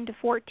only 1 to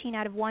 14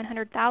 out of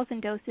 100,000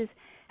 doses,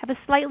 have a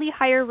slightly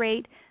higher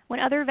rate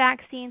when other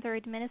vaccines are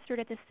administered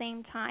at the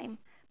same time,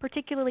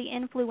 particularly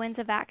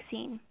influenza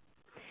vaccine.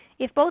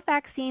 If both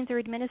vaccines are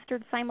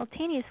administered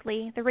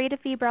simultaneously, the rate of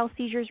febrile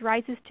seizures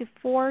rises to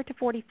 4 to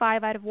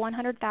 45 out of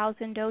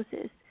 100,000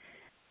 doses.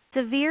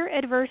 Severe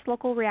adverse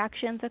local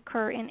reactions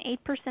occur in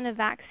 8% of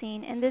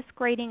vaccine, and this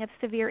grading of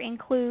severe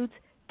includes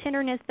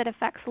tenderness that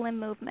affects limb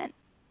movement.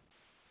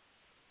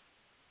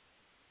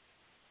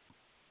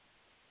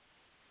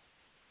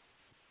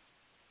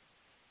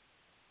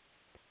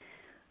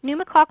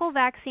 Pneumococcal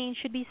vaccine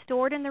should be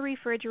stored in the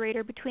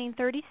refrigerator between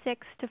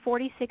 36 to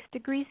 46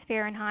 degrees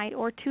Fahrenheit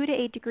or 2 to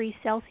 8 degrees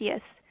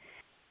Celsius.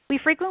 We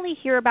frequently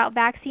hear about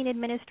vaccine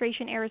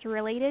administration errors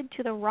related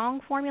to the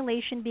wrong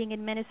formulation being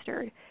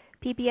administered,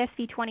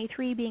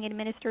 PPSV23 being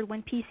administered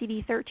when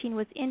PCV13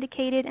 was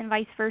indicated, and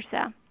vice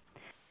versa.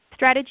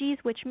 Strategies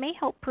which may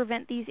help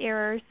prevent these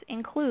errors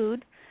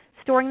include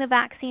storing the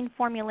vaccine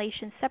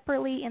formulation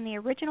separately in the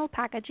original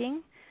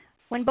packaging.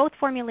 When both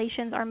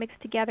formulations are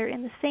mixed together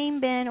in the same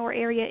bin or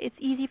area, it's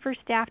easy for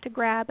staff to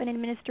grab and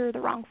administer the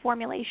wrong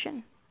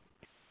formulation.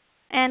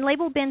 And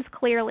label bins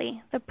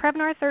clearly. The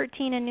Prevnar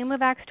 13 and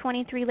Pneumovax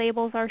 23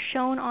 labels are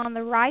shown on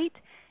the right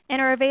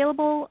and are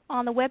available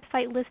on the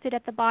website listed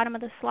at the bottom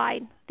of the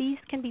slide. These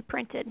can be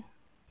printed.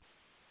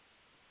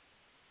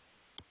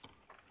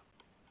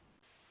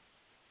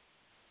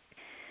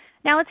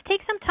 Now let's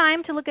take some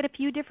time to look at a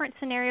few different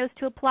scenarios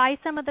to apply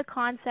some of the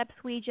concepts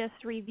we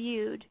just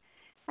reviewed.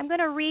 I'm going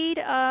to read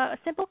a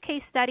simple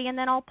case study, and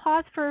then I'll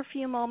pause for a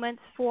few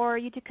moments for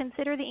you to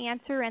consider the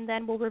answer, and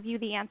then we'll review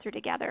the answer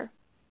together.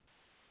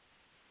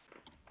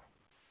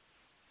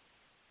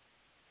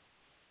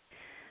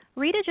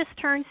 Rita just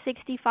turned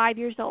 65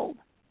 years old.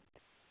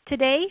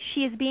 Today,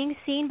 she is being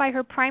seen by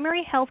her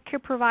primary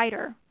healthcare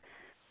provider.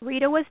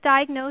 Rita was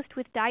diagnosed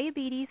with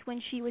diabetes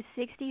when she was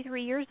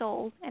 63 years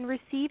old and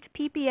received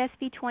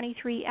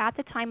PPSV23 at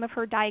the time of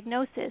her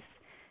diagnosis.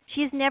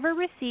 She has never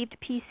received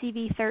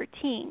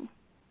PCV13.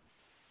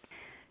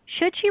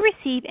 Should she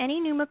receive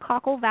any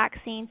pneumococcal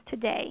vaccines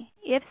today?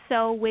 If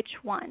so,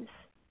 which ones?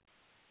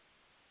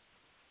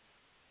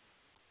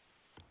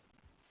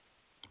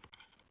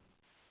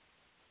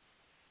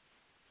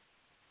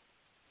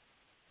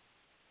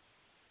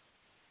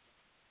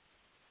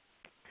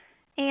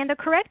 And the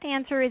correct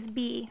answer is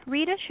B.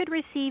 Rita should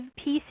receive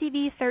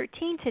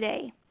PCV13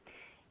 today.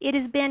 It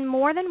has been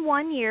more than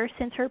 1 year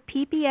since her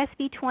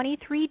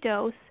PPSV23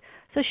 dose,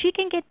 so she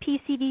can get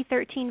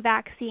PCV13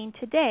 vaccine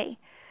today.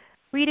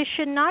 Rita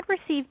should not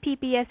receive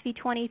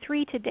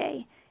PPSV23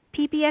 today.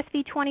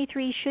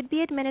 PPSV23 should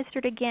be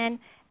administered again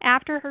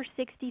after her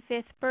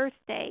 65th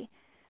birthday,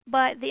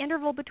 but the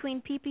interval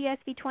between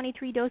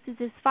PPSV23 doses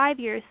is 5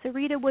 years, so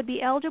Rita would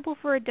be eligible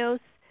for a dose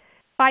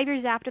 5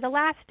 years after the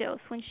last dose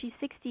when she's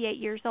 68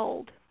 years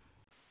old.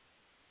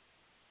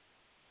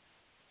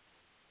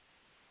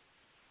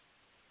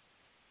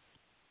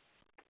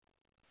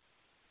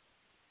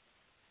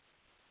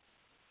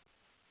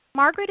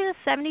 Margaret is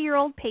a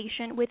 70-year-old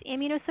patient with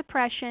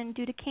immunosuppression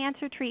due to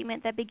cancer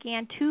treatment that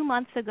began 2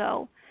 months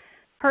ago.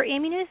 Her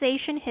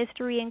immunization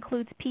history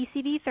includes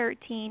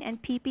PCV13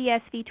 and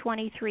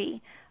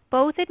PPSV23,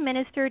 both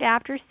administered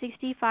after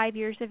 65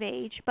 years of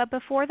age, but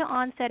before the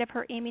onset of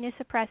her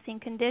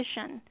immunosuppressing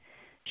condition.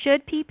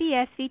 Should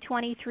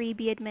PPSV23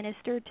 be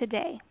administered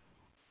today?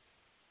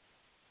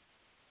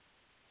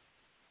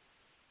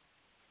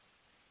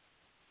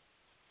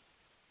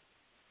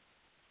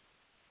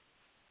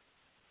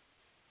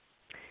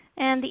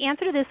 And the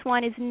answer to this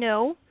one is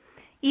no.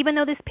 Even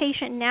though this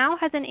patient now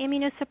has an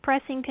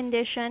immunosuppressing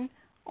condition,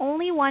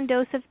 only 1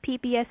 dose of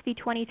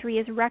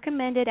PPSV23 is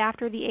recommended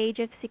after the age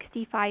of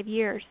 65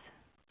 years.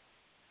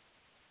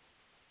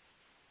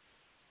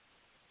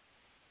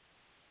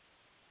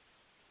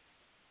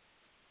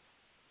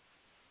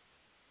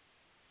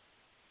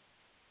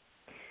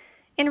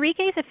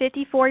 Enrique is a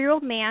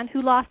 54-year-old man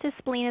who lost his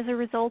spleen as a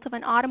result of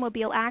an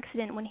automobile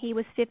accident when he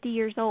was 50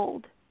 years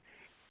old.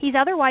 He's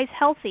otherwise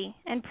healthy,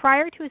 and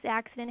prior to his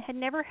accident had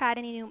never had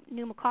any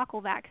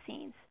pneumococcal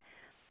vaccines.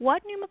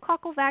 What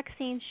pneumococcal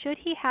vaccines should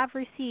he have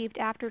received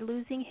after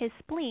losing his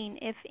spleen,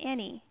 if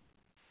any?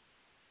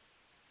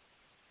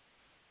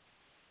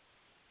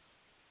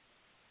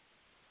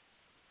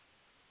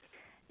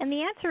 And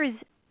the answer is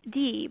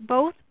D,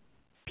 both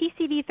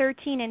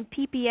PCV13 and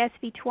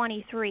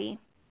PPSV23.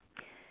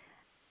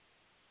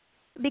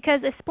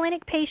 Because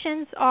splenic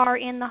patients are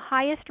in the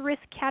highest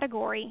risk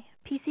category,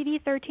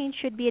 PCV13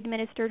 should be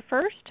administered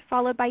first,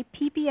 followed by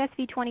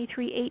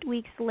PPSV23 8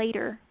 weeks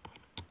later.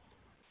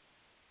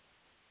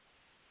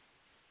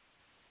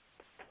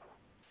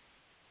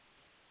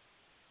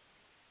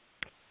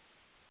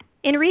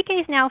 Enrique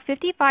is now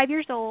 55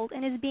 years old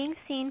and is being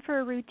seen for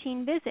a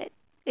routine visit.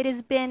 It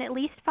has been at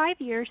least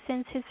 5 years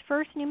since his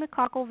first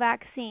pneumococcal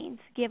vaccines,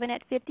 given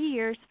at 50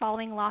 years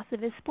following loss of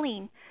his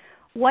spleen.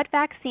 What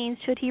vaccines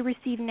should he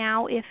receive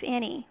now, if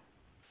any?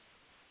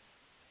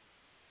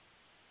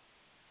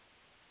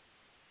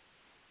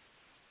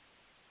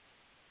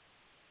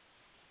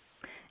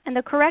 And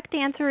the correct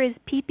answer is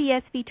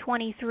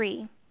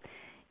PPSV23.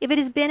 If it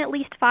has been at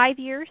least 5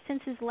 years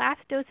since his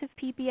last dose of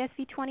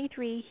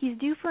PPSV23, he's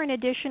due for an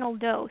additional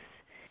dose.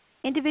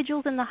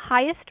 Individuals in the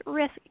highest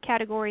risk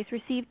categories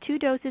receive 2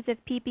 doses of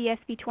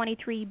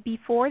PPSV23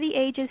 before the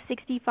age of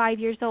 65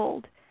 years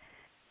old.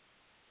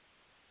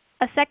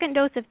 A second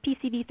dose of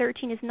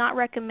PCV13 is not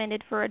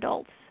recommended for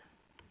adults.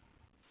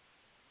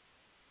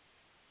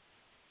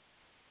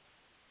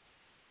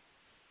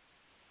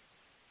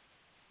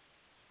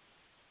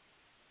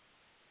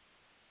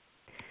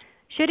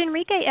 Should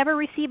Enrique ever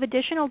receive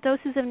additional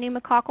doses of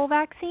pneumococcal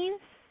vaccines?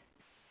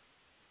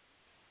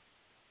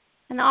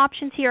 And the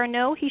options here are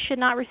no, he should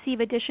not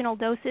receive additional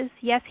doses.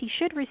 Yes, he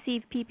should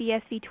receive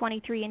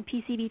PPSV23 and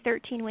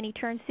PCV13 when he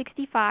turns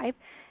 65.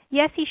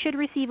 Yes, he should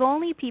receive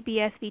only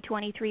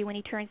PPSV23 when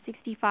he turns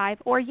 65.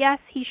 Or yes,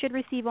 he should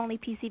receive only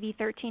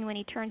PCV13 when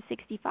he turns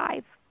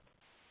 65.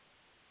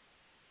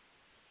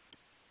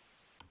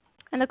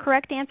 And the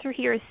correct answer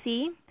here is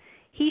C.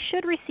 he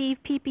should receive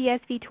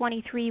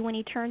PPSV23 when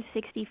he turns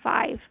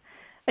 65.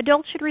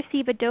 Adults should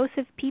receive a dose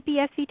of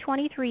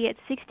PPSV23 at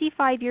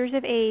 65 years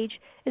of age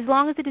as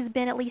long as it has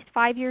been at least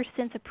 5 years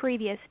since a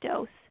previous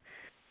dose.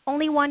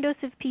 Only one dose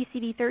of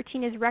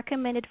PCV13 is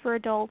recommended for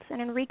adults,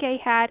 and Enrique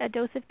had a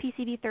dose of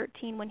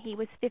PCV13 when he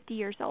was 50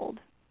 years old.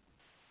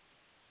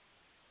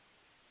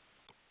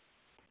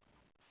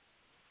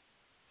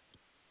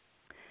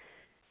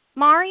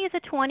 Mari is a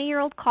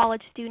 20-year-old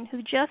college student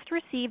who just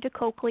received a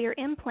cochlear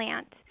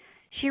implant.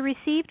 She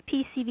received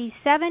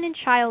PCV7 in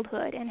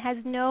childhood and has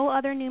no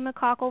other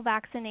pneumococcal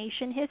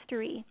vaccination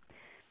history.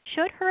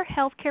 Should her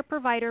healthcare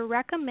provider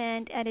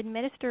recommend and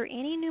administer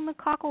any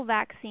pneumococcal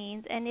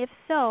vaccines, and if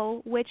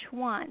so, which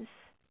ones?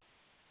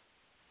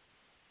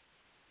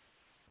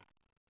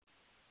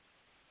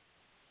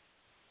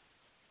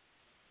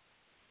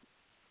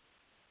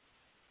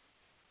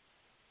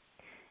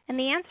 And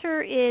the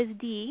answer is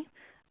D.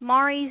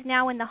 Mari's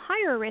now in the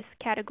higher risk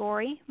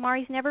category.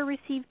 Mari's never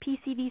received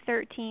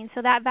PCV13,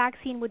 so that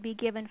vaccine would be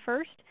given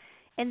first,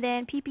 and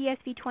then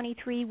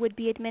PPSV23 would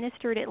be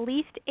administered at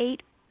least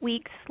 8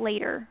 weeks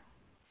later.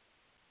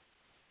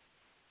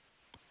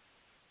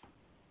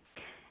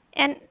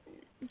 And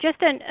just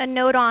a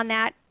note on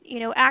that,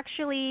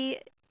 actually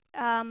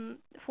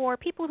for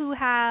people who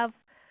have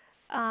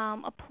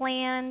a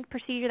planned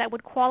procedure that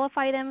would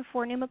qualify them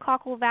for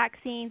pneumococcal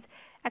vaccines,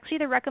 actually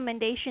the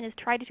recommendation is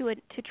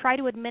to try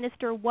to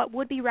administer what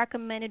would be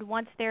recommended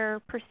once their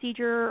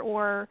procedure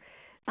or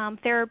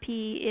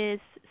therapy is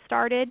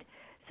started.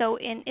 So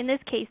in this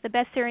case, the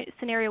best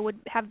scenario would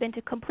have been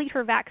to complete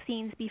her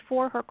vaccines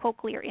before her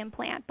cochlear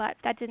implant, but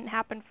that didn't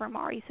happen for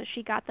Mari, so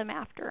she got them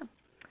after.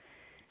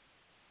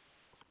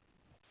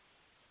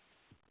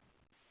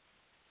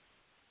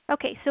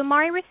 Okay, so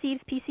Mari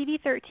receives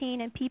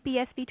PCV13 and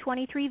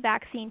PPSV23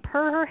 vaccine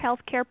per her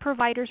healthcare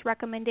provider's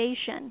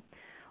recommendation.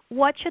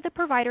 What should the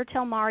provider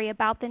tell Mari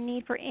about the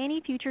need for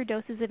any future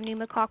doses of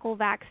pneumococcal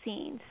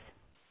vaccines?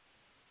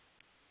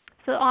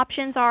 So the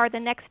options are: the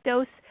next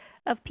dose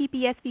of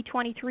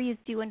PPSV23 is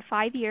due in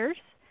 5 years.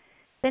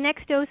 The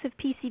next dose of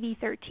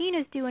PCV13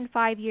 is due in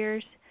 5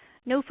 years.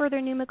 No further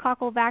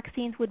pneumococcal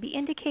vaccines would be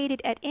indicated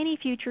at any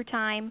future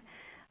time,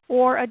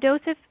 or a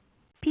dose of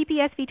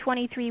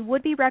PPSV23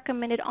 would be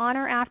recommended on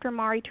or after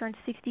Mari turns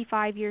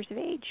 65 years of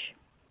age.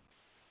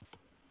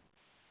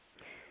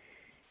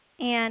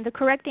 And the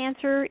correct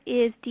answer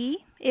is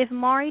D. If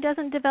Mari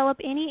doesn't develop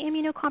any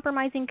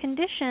immunocompromising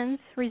conditions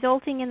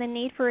resulting in the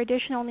need for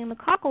additional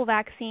pneumococcal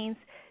vaccines,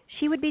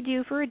 she would be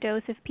due for a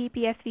dose of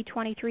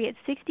PPSV23 at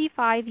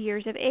 65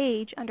 years of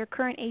age under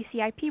current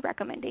ACIP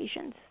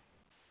recommendations.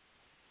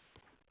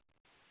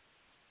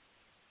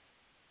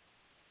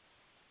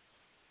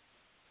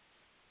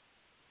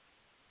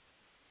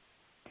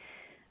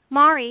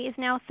 Mari is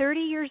now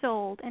 30 years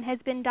old and has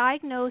been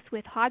diagnosed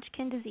with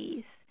Hodgkin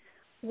disease.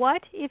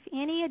 What, if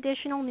any,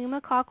 additional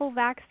pneumococcal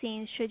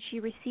vaccines should she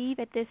receive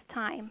at this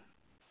time?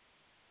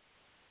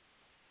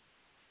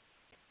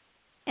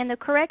 And the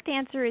correct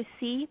answer is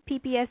C,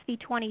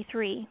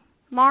 PPSV23.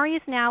 Mari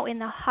is now in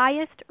the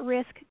highest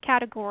risk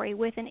category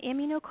with an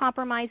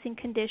immunocompromising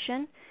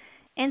condition,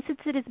 and since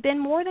it has been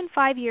more than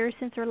 5 years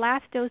since her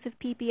last dose of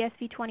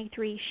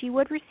PPSV23, she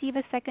would receive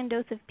a second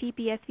dose of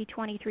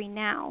PPSV23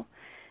 now.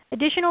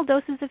 Additional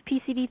doses of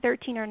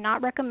PCV13 are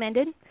not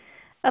recommended.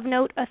 Of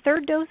note, a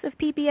third dose of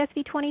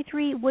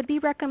PPSV23 would be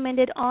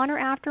recommended on or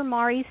after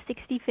Mari's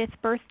 65th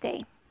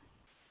birthday.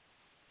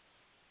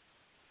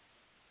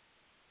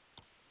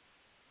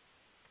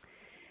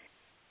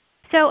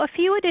 So a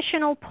few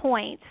additional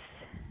points.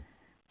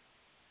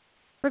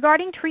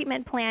 Regarding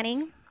treatment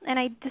planning, and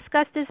I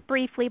discussed this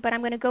briefly, but I'm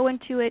going to go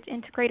into it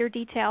into greater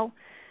detail.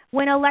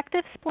 When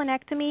elective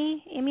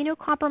splenectomy,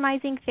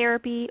 immunocompromising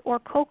therapy, or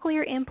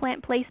cochlear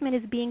implant placement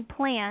is being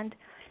planned,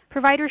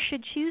 providers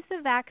should choose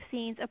the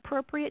vaccines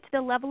appropriate to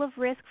the level of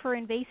risk for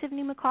invasive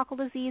pneumococcal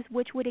disease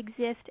which would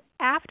exist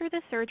after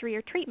the surgery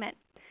or treatment.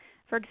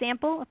 For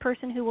example, a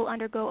person who will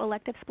undergo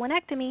elective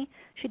splenectomy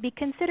should be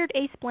considered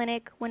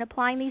asplenic when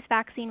applying these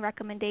vaccine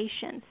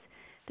recommendations.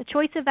 The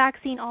choice of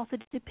vaccine also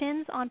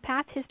depends on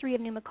past history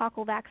of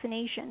pneumococcal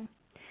vaccination.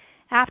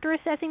 After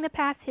assessing the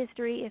past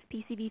history, if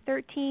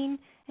PCV13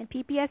 and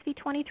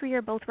PPSV23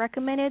 are both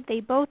recommended, they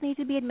both need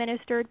to be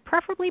administered,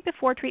 preferably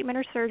before treatment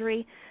or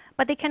surgery,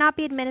 but they cannot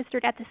be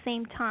administered at the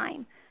same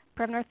time.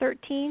 Prevnar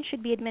 13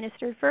 should be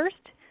administered first.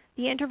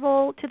 The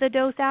interval to the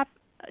dose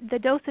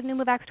of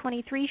Pneumovax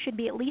 23 should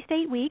be at least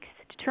 8 weeks,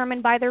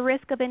 determined by the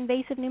risk of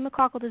invasive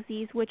pneumococcal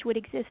disease which would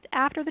exist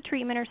after the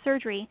treatment or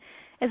surgery,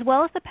 as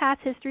well as the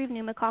past history of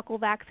pneumococcal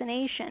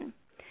vaccination.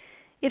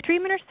 If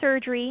treatment or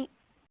surgery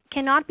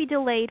cannot be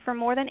delayed for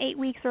more than 8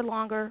 weeks or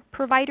longer,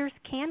 providers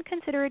can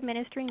consider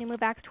administering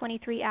Pneumovax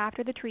 23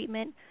 after the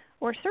treatment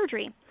or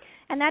surgery.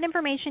 And that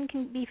information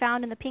can be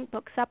found in the Pink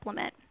Book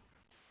supplement,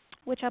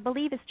 which I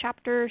believe is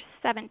Chapter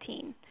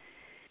 17.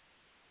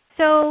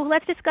 So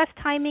let's discuss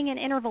timing and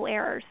interval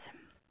errors.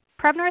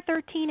 Prevnar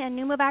 13 and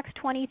Pneumovax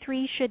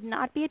 23 should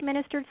not be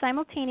administered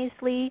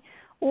simultaneously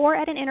or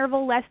at an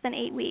interval less than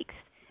 8 weeks.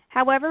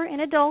 However,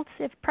 in adults,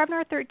 if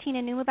Prevnar 13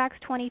 and Pneumovax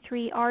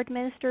 23 are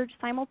administered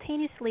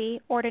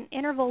simultaneously or at an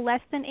interval less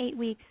than 8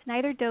 weeks,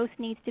 neither dose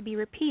needs to be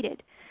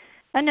repeated.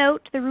 A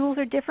note, the rules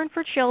are different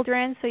for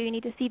children, so you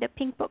need to see the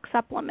Pink Book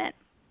supplement.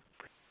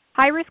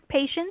 High-risk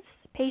patients,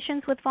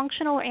 patients with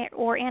functional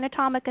or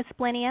anatomic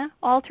asplenia,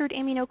 altered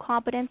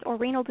immunocompetence, or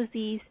renal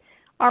disease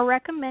are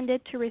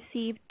recommended to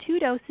receive 2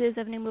 doses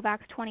of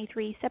Pneumovax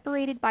 23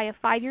 separated by a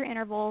 5-year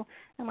interval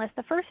unless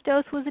the first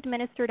dose was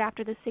administered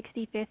after the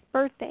 65th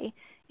birthday,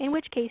 in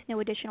which case no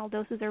additional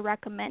doses are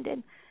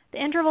recommended. The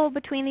interval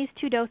between these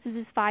 2 doses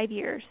is 5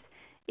 years.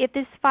 If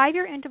this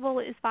 5-year interval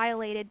is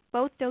violated,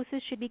 both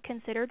doses should be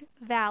considered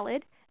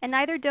valid, and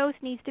neither dose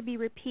needs to be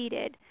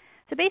repeated.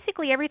 So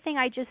basically everything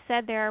I just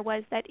said there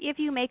was that if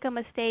you make a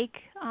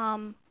mistake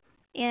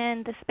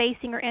in the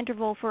spacing or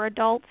interval for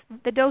adults,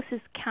 the doses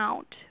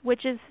count,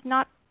 which is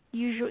not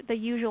the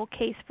usual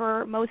case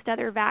for most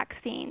other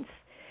vaccines.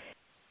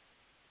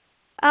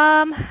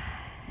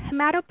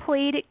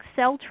 Hematopoietic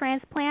cell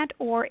transplant,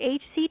 or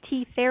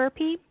HCT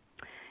therapy.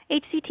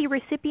 HCT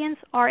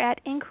recipients are at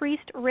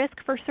increased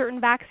risk for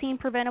certain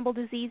vaccine-preventable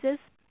diseases.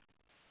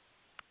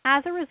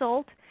 As a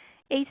result,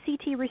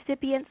 HCT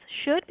recipients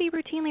should be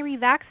routinely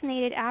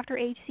revaccinated after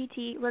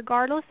HCT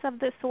regardless of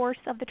the source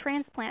of the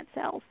transplant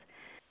cells.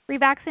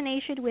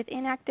 Revaccination with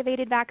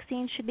inactivated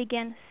vaccines should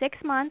begin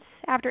 6 months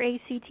after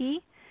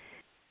HCT,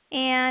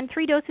 and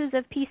 3 doses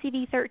of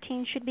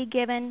PCV13 should be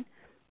given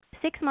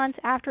 6 months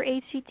after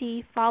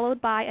HCT,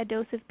 followed by a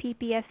dose of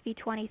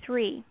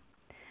PPSV23.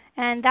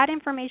 And that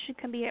information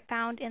can be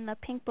found in the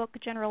Pink Book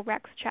General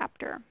Recs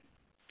chapter.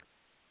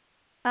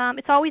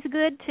 It's always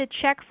good to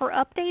check for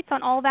updates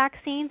on all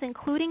vaccines,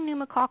 including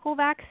pneumococcal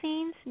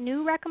vaccines.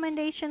 New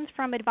recommendations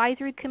from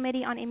Advisory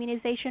Committee on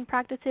Immunization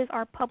Practices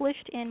are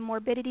published in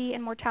Morbidity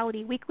and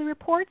Mortality Weekly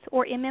Reports,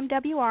 or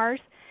MMWRs,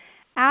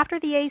 after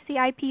the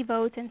ACIP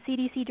votes and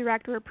CDC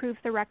Director approves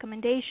the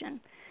recommendation.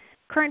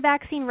 Current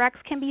vaccine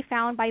recs can be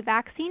found by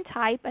vaccine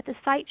type at the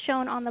site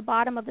shown on the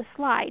bottom of the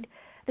slide.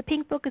 The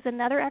Pink Book is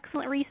another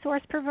excellent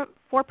resource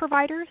for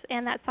providers,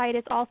 and that site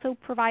is also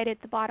provided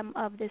at the bottom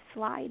of this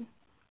slide.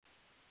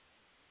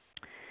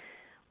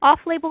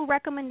 Off-label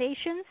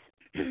recommendations.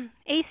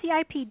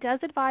 ACIP does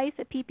advise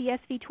that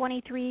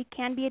PPSV23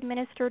 can be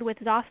administered with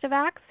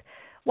Zostavax,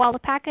 while the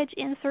package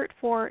insert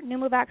for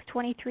Pneumovax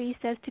 23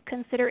 says to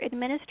consider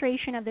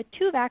administration of the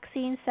 2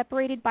 vaccines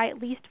separated by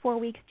at least 4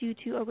 weeks due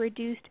to a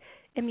reduced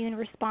immune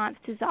response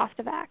to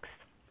Zostavax.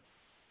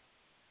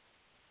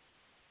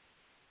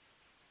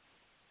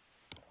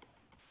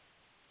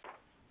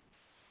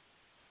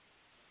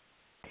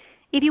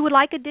 If you would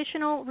like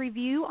additional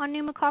review on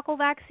pneumococcal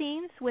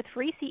vaccines with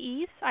free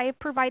CEs, I have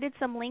provided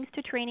some links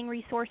to training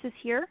resources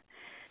here.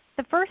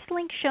 The first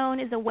link shown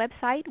is a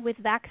website with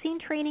vaccine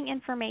training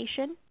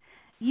information.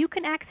 You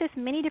can access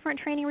many different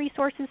training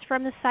resources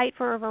from the site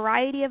for a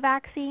variety of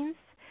vaccines.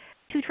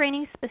 2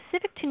 trainings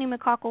specific to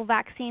pneumococcal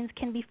vaccines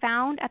can be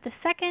found at the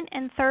second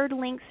and third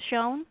links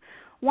shown.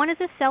 One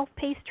is a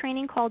self-paced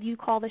training called You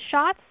Call the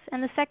Shots,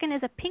 and the second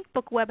is a Pink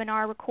Book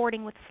webinar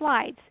recording with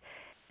slides.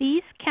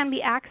 These can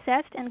be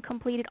accessed and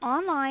completed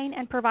online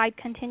and provide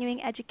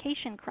continuing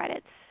education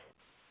credits.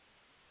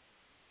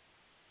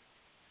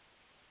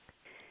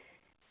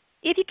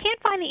 If you can't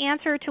find the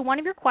answer to one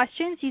of your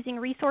questions using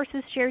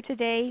resources shared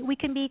today, we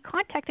can be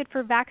contacted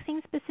for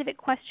vaccine-specific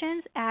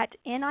questions at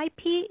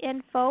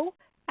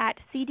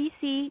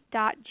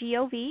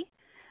nipinfo@cdc.gov.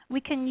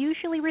 We can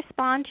usually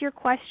respond to your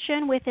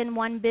question within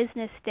 1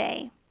 business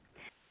day.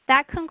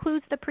 That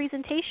concludes the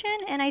presentation,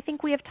 and I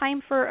think we have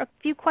time for a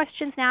few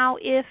questions now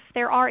if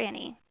there are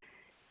any.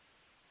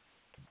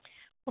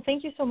 Well,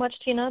 thank you so much,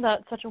 Tina.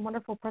 That's such a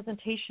wonderful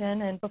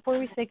presentation. And before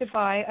we say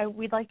goodbye,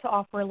 we'd like to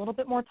offer a little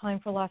bit more time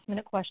for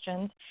last-minute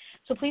questions.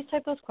 So please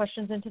type those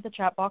questions into the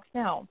chat box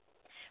now.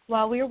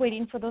 While we are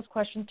waiting for those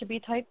questions to be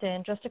typed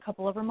in, just a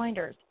couple of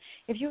reminders.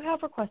 If you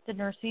have requested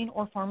nursing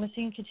or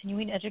pharmacy and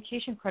continuing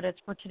education credits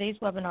for today's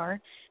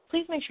webinar,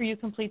 please make sure you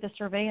complete the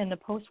survey in the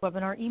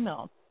post-webinar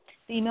email.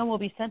 The email will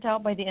be sent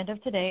out by the end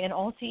of today, and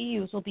all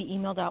CEUs will be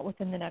emailed out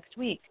within the next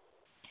week.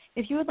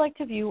 If you would like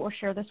to view or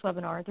share this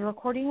webinar, the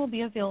recording will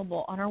be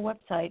available on our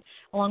website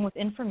along with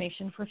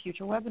information for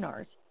future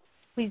webinars.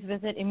 Please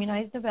visit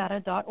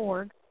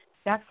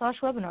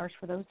immunizednevada.org/webinars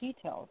for those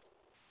details.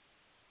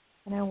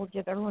 And I will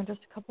give everyone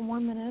just a couple more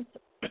minutes.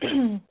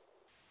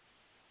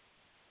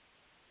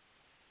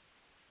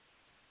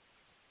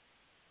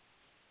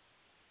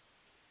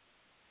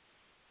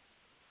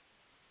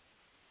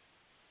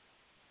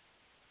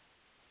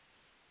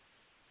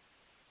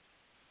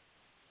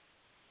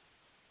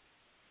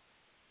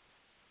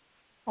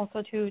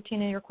 Also, too,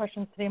 Tina, your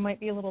questions today might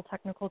be a little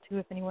technical, too.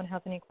 If anyone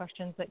has any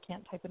questions that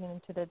can't type it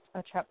into the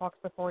chat box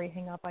before you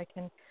hang up, I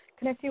can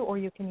connect you, or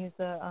you can use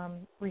the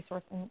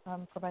resource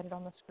provided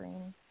on the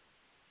screen.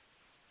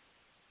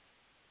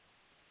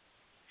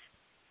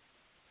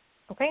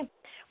 Okay.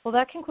 Well,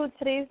 that concludes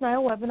today's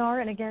Nile webinar.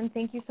 And again,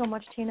 thank you so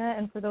much, Tina,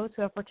 and for those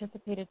who have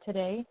participated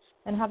today.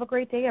 And have a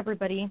great day,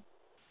 everybody.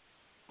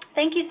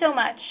 Thank you so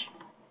much.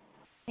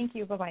 Thank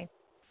you. Bye-bye.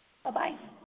 Bye-bye.